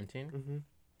 2017?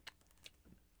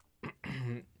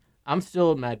 Mm-hmm. I'm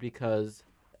still mad because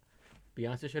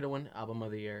Beyonce should have won Album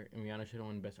of the Year and Rihanna should have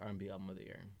won Best R&B Album of the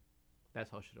Year. That's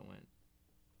how it should have went.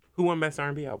 Who won Best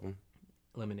R&B Album?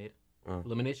 Lemonade. Oh.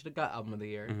 Lemonade should have got Album of the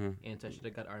Year. Mm-hmm. Anta should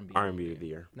have got R&B. R&B of the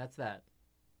Year. That's that.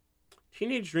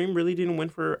 Teenage Dream really didn't win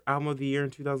for Album of the Year in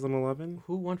 2011?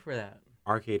 Who won for that?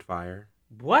 Arcade Fire.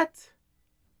 What?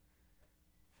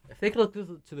 If they could look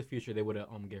to the future, they would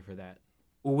have gave her that.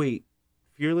 Oh, wait.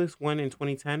 Fearless won in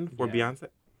 2010 for Yeah. Beyonce?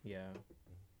 Yeah.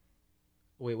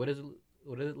 Wait, what did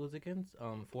it lose against?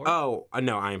 4? Oh,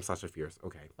 no, I Am Sasha Fierce.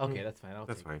 Okay. Okay, that's fine.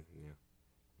 That's fine, yeah.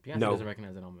 Beyonce No. doesn't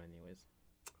recognize an album anyways.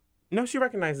 No, she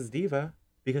recognizes Diva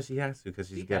because she has to, because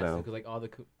she's ghetto. Because like all the...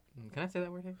 Can I say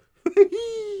that word here?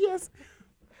 Yes.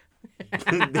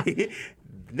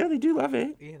 No, they do love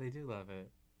it. Yeah, they do love it.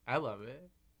 I love it.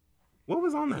 What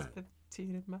was on that?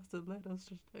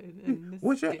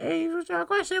 What's your age? What's your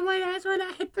question when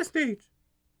I hit the stage?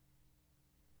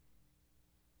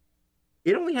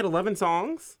 It only had 11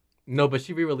 songs. No, but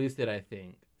she re-released it, I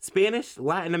think. Spanish,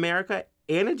 Latin America,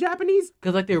 and a Japanese.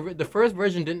 Because like the first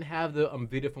version didn't have the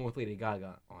video phone with Lady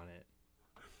Gaga on it.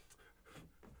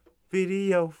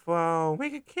 Video phone,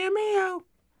 make a cameo.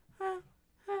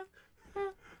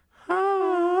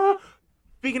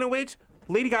 Speaking of which,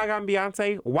 Lady Gaga and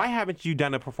Beyonce, why haven't you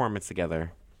done a performance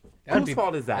together? Whose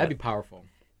fault is that? That'd be powerful.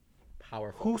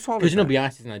 Powerful. Whose fault Because is you know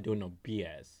that? Beyonce's not doing no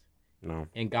BS. No.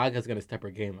 And Gaga's gonna step her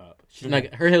game up. She's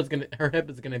not. Her hip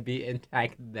is gonna be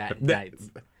intact that night.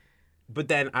 But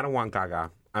then I don't want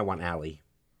Gaga. I want Allie.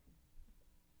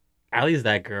 Allie's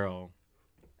that girl.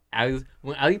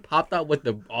 When Allie popped out with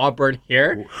the auburn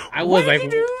hair, I was like, do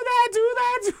that, do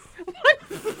that.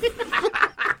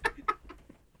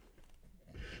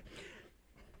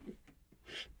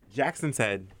 Jackson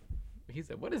said, he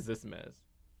said, "What is this mess?"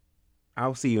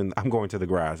 I'll see you. I'm going to the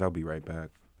garage. I'll be right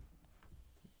back.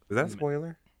 Is that a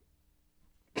spoiler?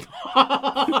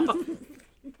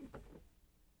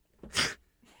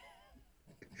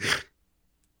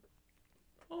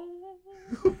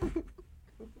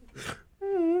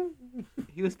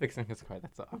 He was fixing his car.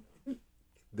 That's all.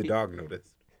 The dog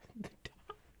noticed.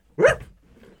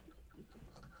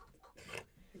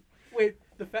 Wait,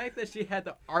 the fact that she had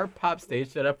the art pop stage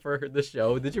set up for the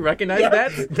show, did you recognize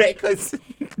that? Because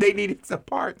they needed some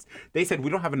parts. They said, we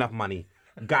don't have enough money.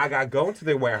 Gaga, go into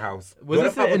the warehouse. Was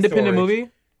this an independent movie?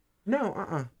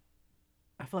 No,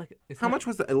 I feel like How much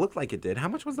was it looked like it did. How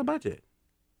much was the budget?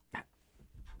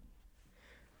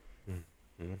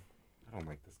 I don't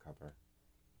like this cover.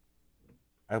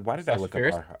 Why did I look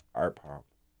up art pop?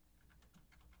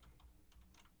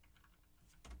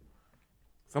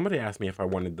 Somebody asked me if I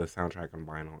wanted the soundtrack on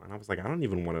vinyl, and I was like, I don't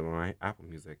even want it on Apple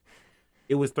Music.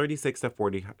 It was 36 to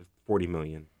 40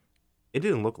 million. It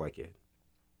didn't look like it.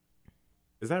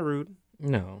 Is that rude?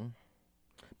 No.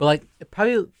 But like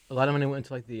probably a lot of money went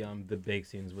into like the big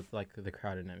scenes with like the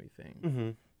crowd and everything. Mm-hmm.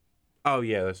 Oh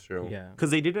yeah, that's true. Yeah.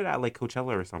 Because they did it at like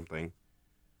Coachella or something.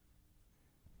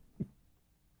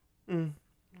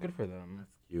 Good for them.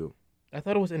 That's cute. I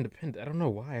thought it was independent. I don't know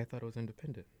why I thought it was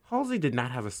independent. Halsey did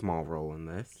not have a small role in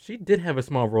this. She did have a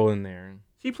small role in there.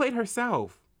 She played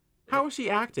herself. How was she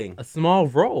acting? A small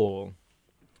role.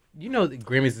 You know, the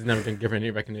Grammys has never been given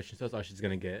any recognition, so that's all she's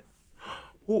gonna get.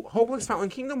 Hopeless Fountain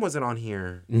Kingdom wasn't on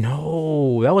here.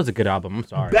 No, that was a good album. I'm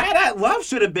sorry. Bad at Love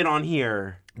should have been on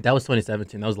here. That was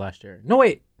 2017. That was last year. No,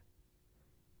 wait.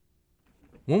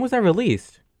 When was that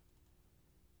released?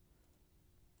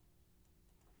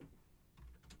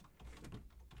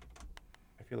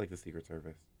 I feel like the Secret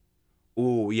Service.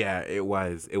 Ooh, yeah, it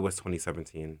was. It was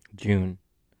 2017. June.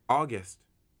 August.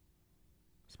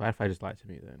 Spotify just lied to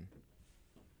me then.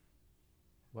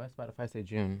 Why did Spotify say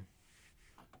June?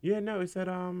 Yeah, no, it said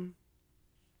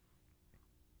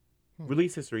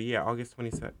release history. Yeah, August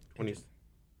 27.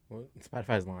 Well,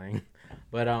 Spotify's lying,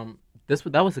 but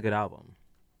that was a good album.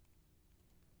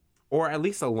 Or at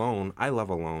least Alone. I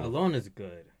love Alone. Alone is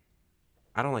good.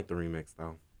 I don't like the remix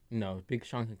though. No, Big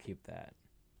Sean can keep that.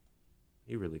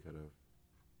 He really could have.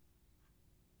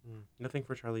 Nothing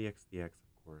for Charlie XCX,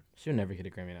 of course. She'll never get a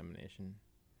Grammy nomination.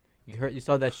 You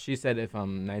saw that she said if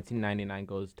 1999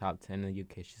 goes top 10 in the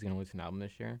UK, she's gonna release an album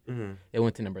this year. Mm-hmm. It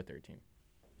went to number 13.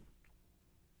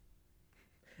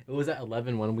 It was at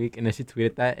 11 one week, and then she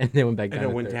tweeted that, and then went back down.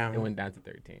 And it went down. It went down to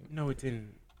 13. No, it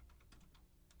didn't.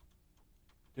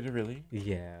 Did it really?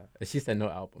 Yeah, she said no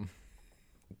album.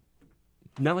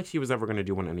 Not like she was ever gonna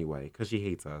do one anyway, because she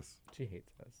hates us. She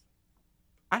hates us.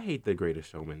 I hate the Greatest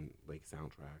Showman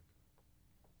soundtrack.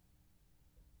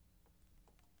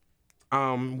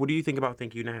 What do you think about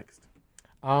Thank You Next?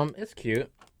 It's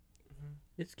cute. Mm-hmm.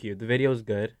 It's cute. The video is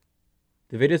good.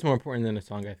 The video is more important than the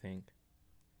song, I think.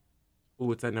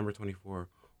 Ooh, it's at number 24.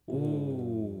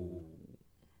 Ooh.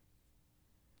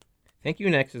 Thank You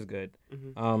Next is good.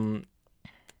 Mm-hmm.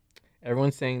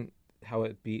 Everyone's saying how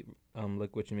it beat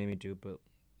Look What You Made Me Do, but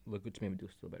Look What You Made Me Do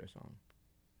is still a better song.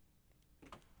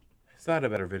 It's not a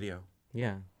better video.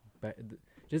 Yeah, but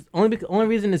just only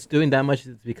reason it's doing that much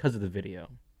is because of the video.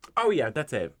 Oh yeah,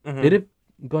 that's it. Mm-hmm. Did it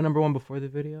go number one before the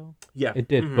video? Yeah, it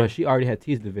did. Mm-hmm. But she already had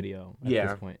teased the video at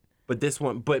this point. But this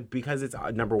one, because it's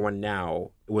number one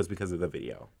now, it was because of the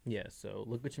video. Yeah. So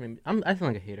Look What You Made Me. I feel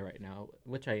like a hater right now,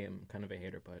 which I am kind of a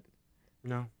hater, but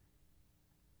no.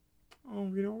 Oh,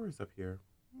 Rita Ora's up here.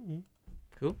 Mm-hmm.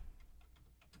 Cool.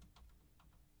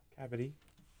 Cavity.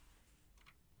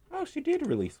 Oh, she did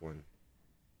release one.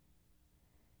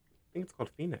 I think it's called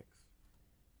Phoenix.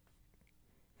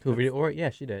 Who, Rita Ora? Yeah,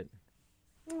 she did.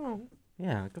 Oh.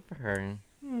 Yeah, good for her.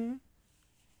 Mm-hmm.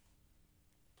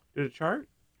 Did it chart?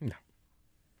 No.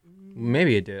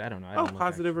 Maybe it did. I don't know.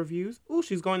 Positive reviews. Oh,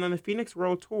 she's going on the Phoenix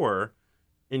World Tour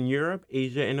in Europe,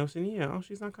 Asia, and Oceania. Oh,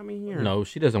 she's not coming here. No,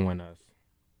 she doesn't win us.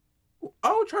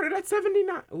 Oh, charted at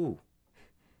 79. Ooh.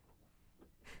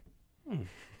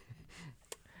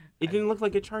 It didn't look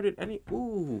like it charted any.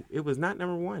 Ooh, it was not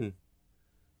number one.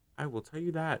 I will tell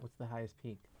you that. What's the highest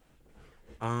peak?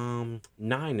 9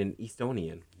 in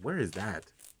Estonian. Where is that?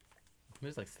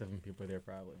 There's like 7 people there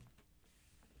probably.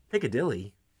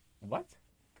 Piccadilly. What?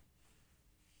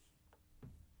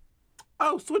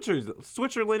 Oh,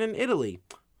 Switzerland and Italy.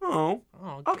 Oh,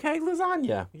 Oh, okay,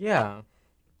 lasagna. yeah.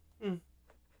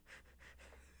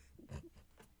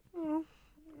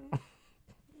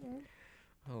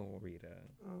 Oh, Rita.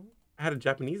 I had a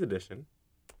Japanese edition.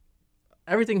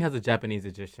 Everything has a Japanese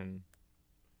edition.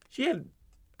 She had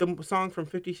the song from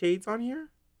 50 Shades on here.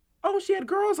 Oh, she had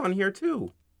Girls on here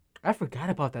too. I forgot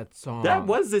about that song. That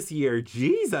was this year.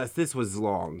 Jesus, this was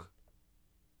long.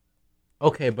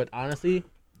 Okay, but honestly,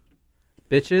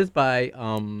 Bitches by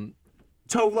Tolo.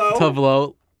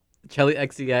 Tovlo, Chelly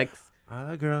XCX.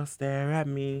 A girl stare at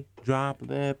me, drop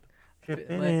lip,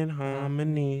 tripping Like- in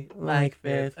harmony like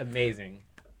this. Amazing.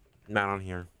 Not on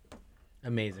here.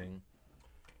 Amazing.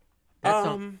 That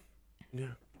song, Yeah,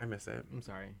 I miss it. I'm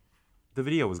sorry. The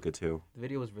video was good too. The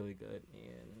video was really good,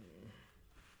 and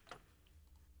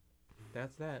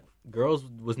that's that. Girls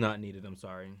was not needed. I'm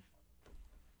sorry.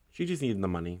 She just needed the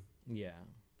money. Yeah.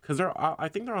 Cause I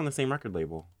think they're on the same record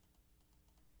label.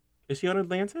 Is she on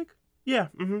Atlantic? Yeah.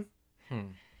 Mm-hmm.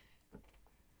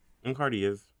 And Cardi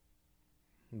is.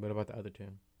 What about the other two?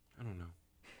 I don't know.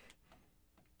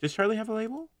 Does Charlie have a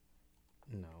label?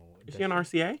 No. Is does she on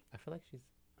RCA? I feel like she's.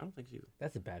 I don't think she's.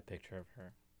 That's a bad picture of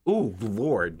her. Ooh,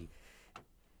 Lord.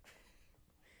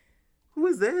 Who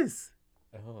is this?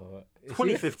 Oh. Is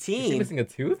 2015. Is she missing a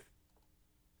tooth?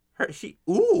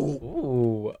 Ooh.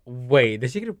 Ooh. Wait.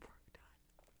 Did she get a?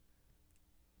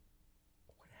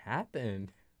 What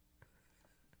happened?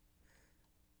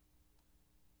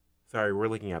 Sorry, we're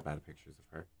looking at bad pictures of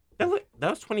her. That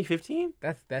was 2015?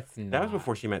 That's not. That was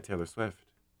before she met Taylor Swift.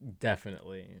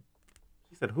 Definitely.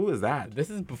 She said, who is that? This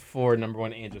is before Number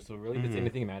One Angel. So really, does Mhm.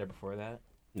 anything matter before that?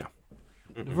 No.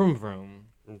 Vroom vroom.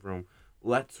 Vroom.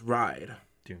 Let's ride.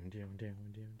 Doom doom doom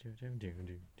doom doom doom doom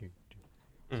doom doom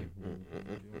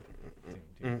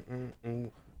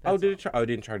doom. Oh, did it chart? Oh, it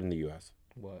didn't chart in the U.S.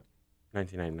 What?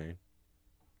 1999.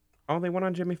 Oh, they went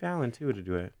on Jimmy Fallon, too, to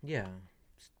do it. Yeah.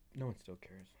 No one still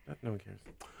cares. No one cares.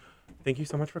 Thank you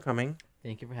so much for coming.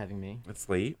 Thank you for having me. It's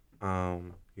late.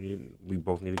 We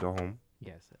both need to go home.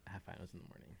 Yes, I have finals in the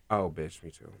morning. Oh, bitch,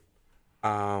 me too.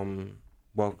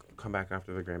 Well, come back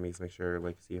after the Grammys. Make sure,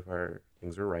 see if our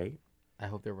things are right. I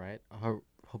hope they're right. I hope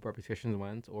Reputation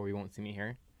wins, or you won't see me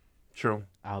here. True.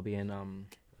 I'll be in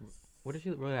what is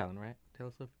she? Rhode Island, right?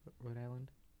 Taylor Swift, Rhode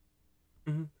Island.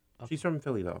 Mm-hmm. Okay. She's from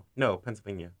Philly, though. No,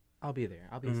 Pennsylvania. I'll be there.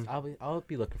 Mhm. I'll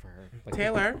be looking for her.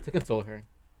 Taylor? to console her.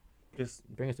 Just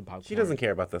Bring her some popcorn. she doesn't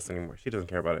care about this anymore. She doesn't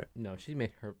care about it. No, she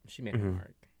made her Mhm.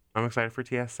 mark. I'm excited for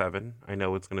TS7. I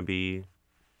know it's gonna be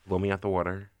blow me out the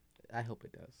water. I hope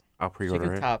it does. I'll She pre-order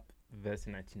can it. top this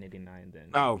in 1989. Then.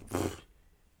 Oh,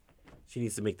 she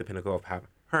needs to make the pinnacle of half.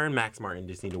 Her and Max Martin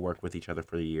just need to work with each other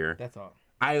for the year. That's all.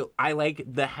 I like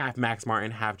the half Max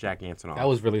Martin, half Jack Antonoff. That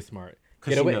was really smart.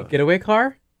 'Cause she knows. Getaway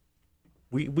car.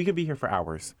 We could be here for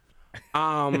hours.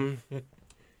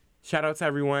 Shout out to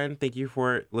everyone. Thank you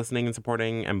for listening and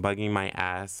supporting and bugging my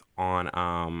ass on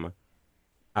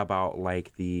about where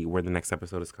the next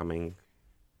episode is coming.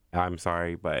 I'm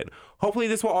sorry, but hopefully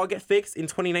this will all get fixed in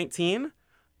 2019.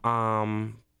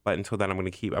 But until then, I'm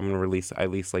gonna release at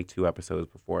least 2 episodes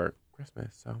before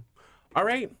Christmas. So, all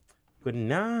right. Good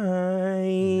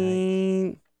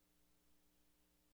night.